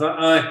books that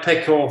I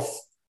pick off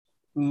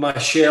my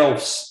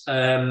shelves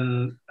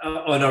on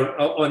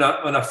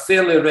a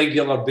fairly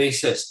regular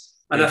basis.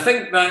 And I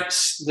think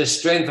that's the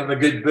strength of a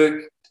good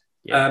book.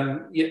 Yeah.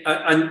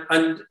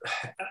 And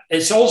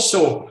it's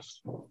also,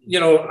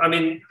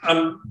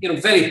 I'm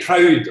very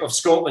proud of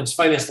Scotland's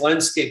finest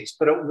landscapes,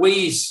 but it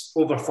weighs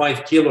over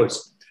 5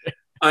 kilos.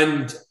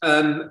 And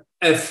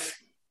if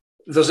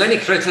there's any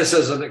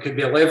criticism that could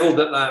be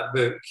levelled at that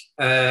book,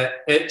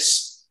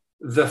 it's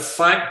the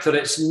fact that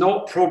it's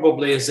not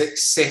probably as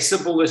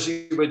accessible as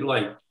you would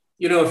like.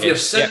 If you're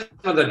sitting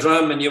with a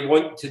dram and you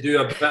want to do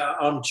a bit of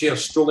armchair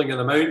strolling in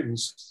the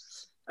mountains,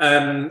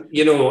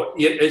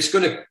 it's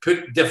going to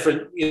put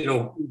different,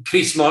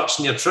 crease marks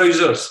in your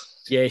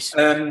trousers. Yes.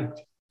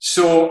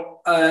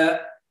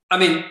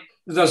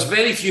 There's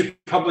very few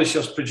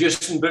publishers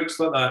producing books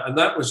like that, and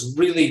that was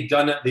really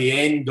done at the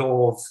end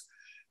of,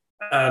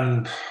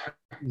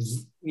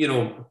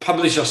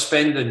 publisher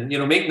spending,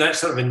 making that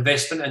sort of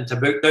investment into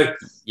book. Now,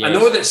 yes. I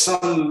know that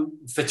some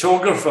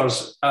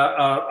photographers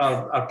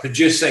are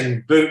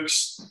producing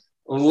books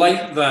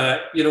like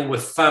that,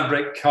 with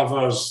fabric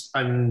covers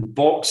and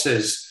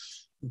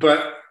boxes,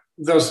 but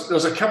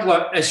there's a couple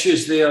of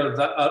issues there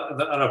that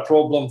are a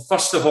problem.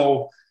 First of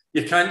all,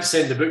 you can't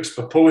send the books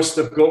by post;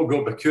 they've got to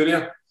go by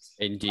courier.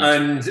 Indeed.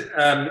 And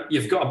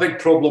you've got a big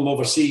problem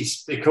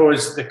overseas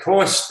because the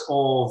cost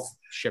of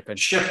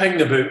shipping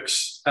the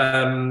books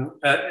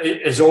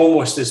is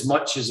almost as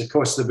much as the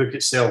cost of the book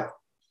itself.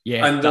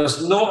 Yeah, and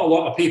there's not a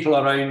lot of people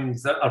around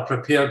that are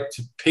prepared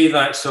to pay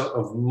that sort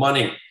of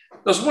money.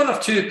 There's one or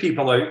two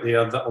people out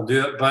there that'll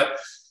do it, but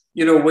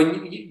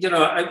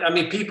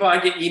when people, I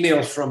get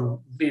emails from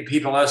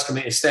people asking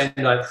me to send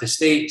that to the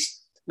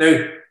States.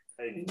 Now,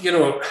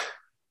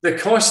 the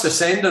cost of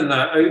sending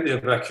that out there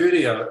by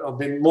courier will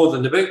be more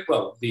than the book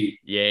will be.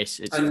 Yes,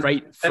 it's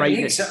frightening. It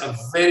makes it a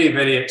very,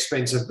 very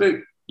expensive book.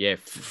 Yeah,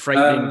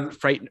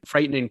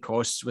 frightening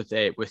costs with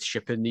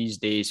shipping these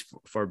days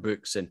for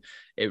books, and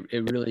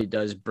it really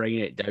does bring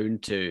it down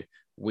to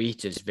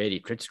weight is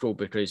very critical,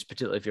 because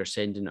particularly if you're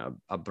sending it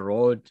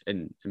abroad,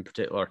 and in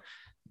particular,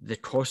 the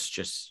costs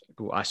just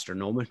go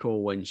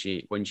astronomical once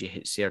you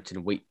hit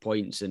certain weight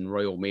points in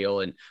Royal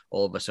Mail, and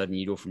all of a sudden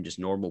you go from just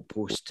normal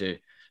post to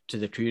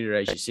the courier,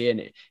 as you say,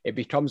 and it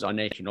becomes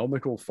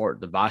uneconomical for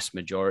the vast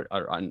majority,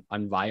 or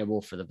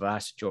unviable for the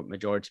vast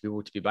majority of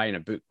people to be buying a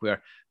book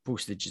where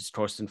postage is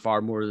costing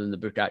far more than the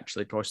book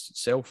actually costs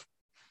itself.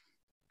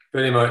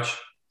 Very much.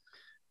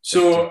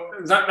 So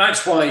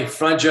that's why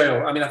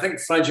Fragile. I mean, I think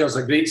Fragile is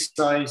a great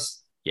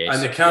size. Yes.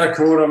 And the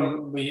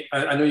Karakoram,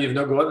 I know you've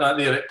not got that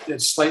there.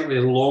 It's slightly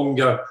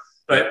longer,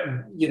 but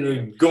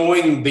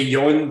going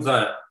beyond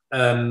that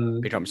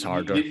becomes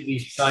harder.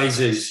 These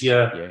sizes,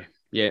 yeah.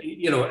 Yeah.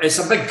 It's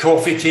a big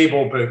coffee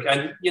table book,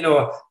 and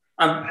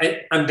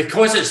and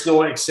because it's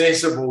not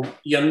accessible,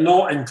 you're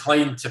not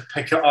inclined to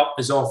pick it up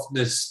as often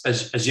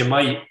as you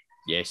might.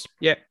 Yes.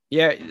 Yeah.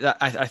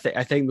 I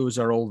think those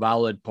are all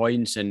valid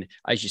points, and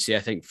as you say, I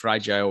think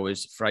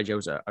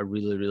Fragile's a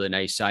really, really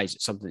nice size.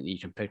 It's something that you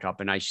can pick up,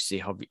 and as you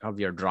say, have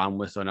your dram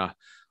with on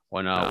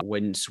a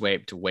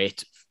windswept,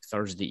 wet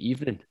Thursday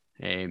evening.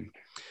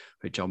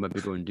 Which I'll maybe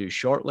go and do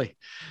shortly.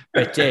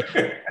 But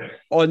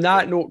on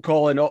that note,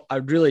 Colin,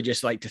 I'd really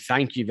just like to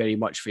thank you very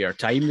much for your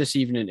time this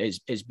evening.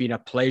 It's been a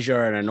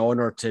pleasure and an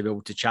honour to be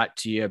able to chat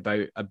to you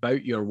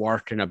about your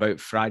work and about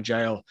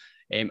Fragile,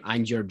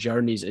 and your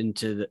journeys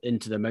into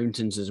the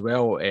mountains as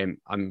well.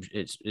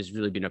 It's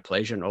really been a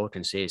pleasure, and all I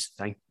can say is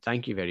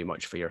thank you very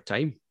much for your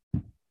time.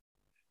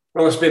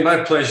 Well, it's been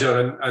my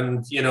pleasure,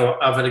 and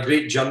I've had a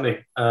great journey.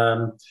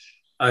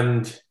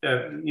 And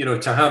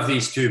to have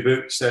these two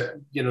books at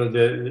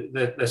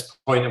this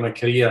point in my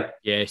career,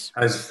 yes,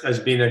 has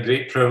been a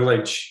great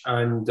privilege.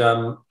 And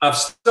I've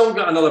still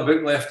got another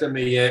book left in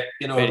me yet.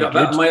 I've got a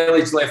bit of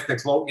mileage left in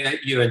the clock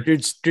yet, Ewan.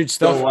 Good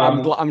stuff. So,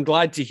 I'm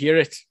glad to hear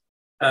it.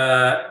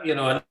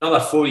 Another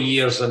 4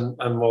 years, and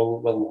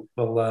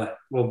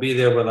we'll be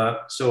there with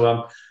that.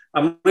 So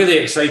I'm really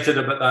excited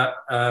about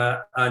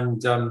that.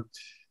 And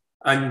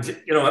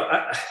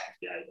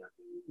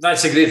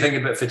that's a great thing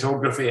about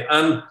photography.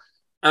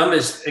 I'm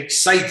as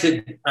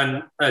excited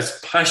and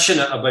as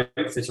passionate about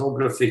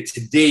photography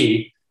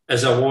today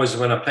as I was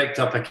when I picked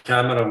up a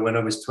camera when I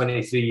was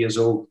 23 years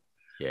old.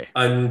 Yeah.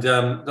 And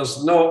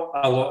there's not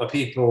a lot of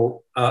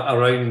people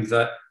around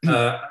that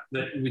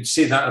would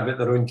say that about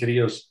their own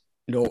careers.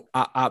 No,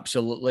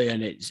 absolutely,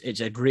 and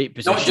it's a great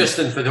position. Not just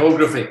in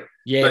photography.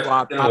 Yeah,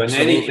 but, in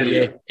any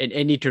career. Yeah. In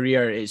any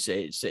career, it's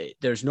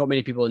there's not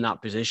many people in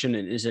that position,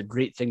 and it's a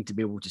great thing to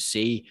be able to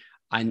say.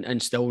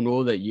 And still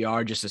know that you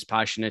are just as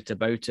passionate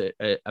about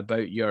it,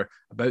 about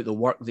the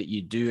work that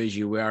you do as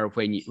you were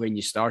when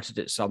you started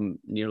it some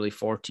nearly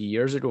 40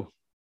 years ago.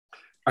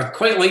 I'd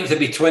quite like to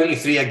be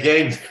 23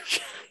 again.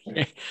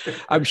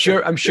 I'm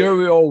sure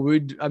we all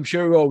would. I'm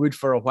sure we all would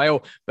for a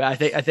while.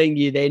 But I think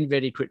you then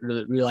very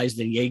quickly realise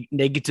the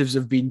negatives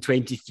of being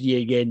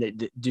 23 again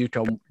that do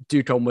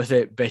come with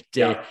it. But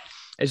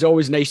it's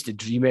always nice to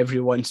dream every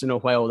once in a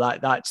while.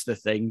 That's the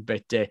thing.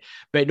 But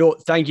no,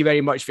 thank you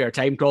very much for your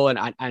time, Colin,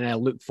 and I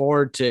look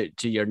forward to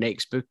your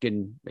next book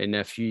in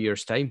a few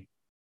years' time.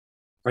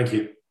 Thank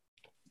you.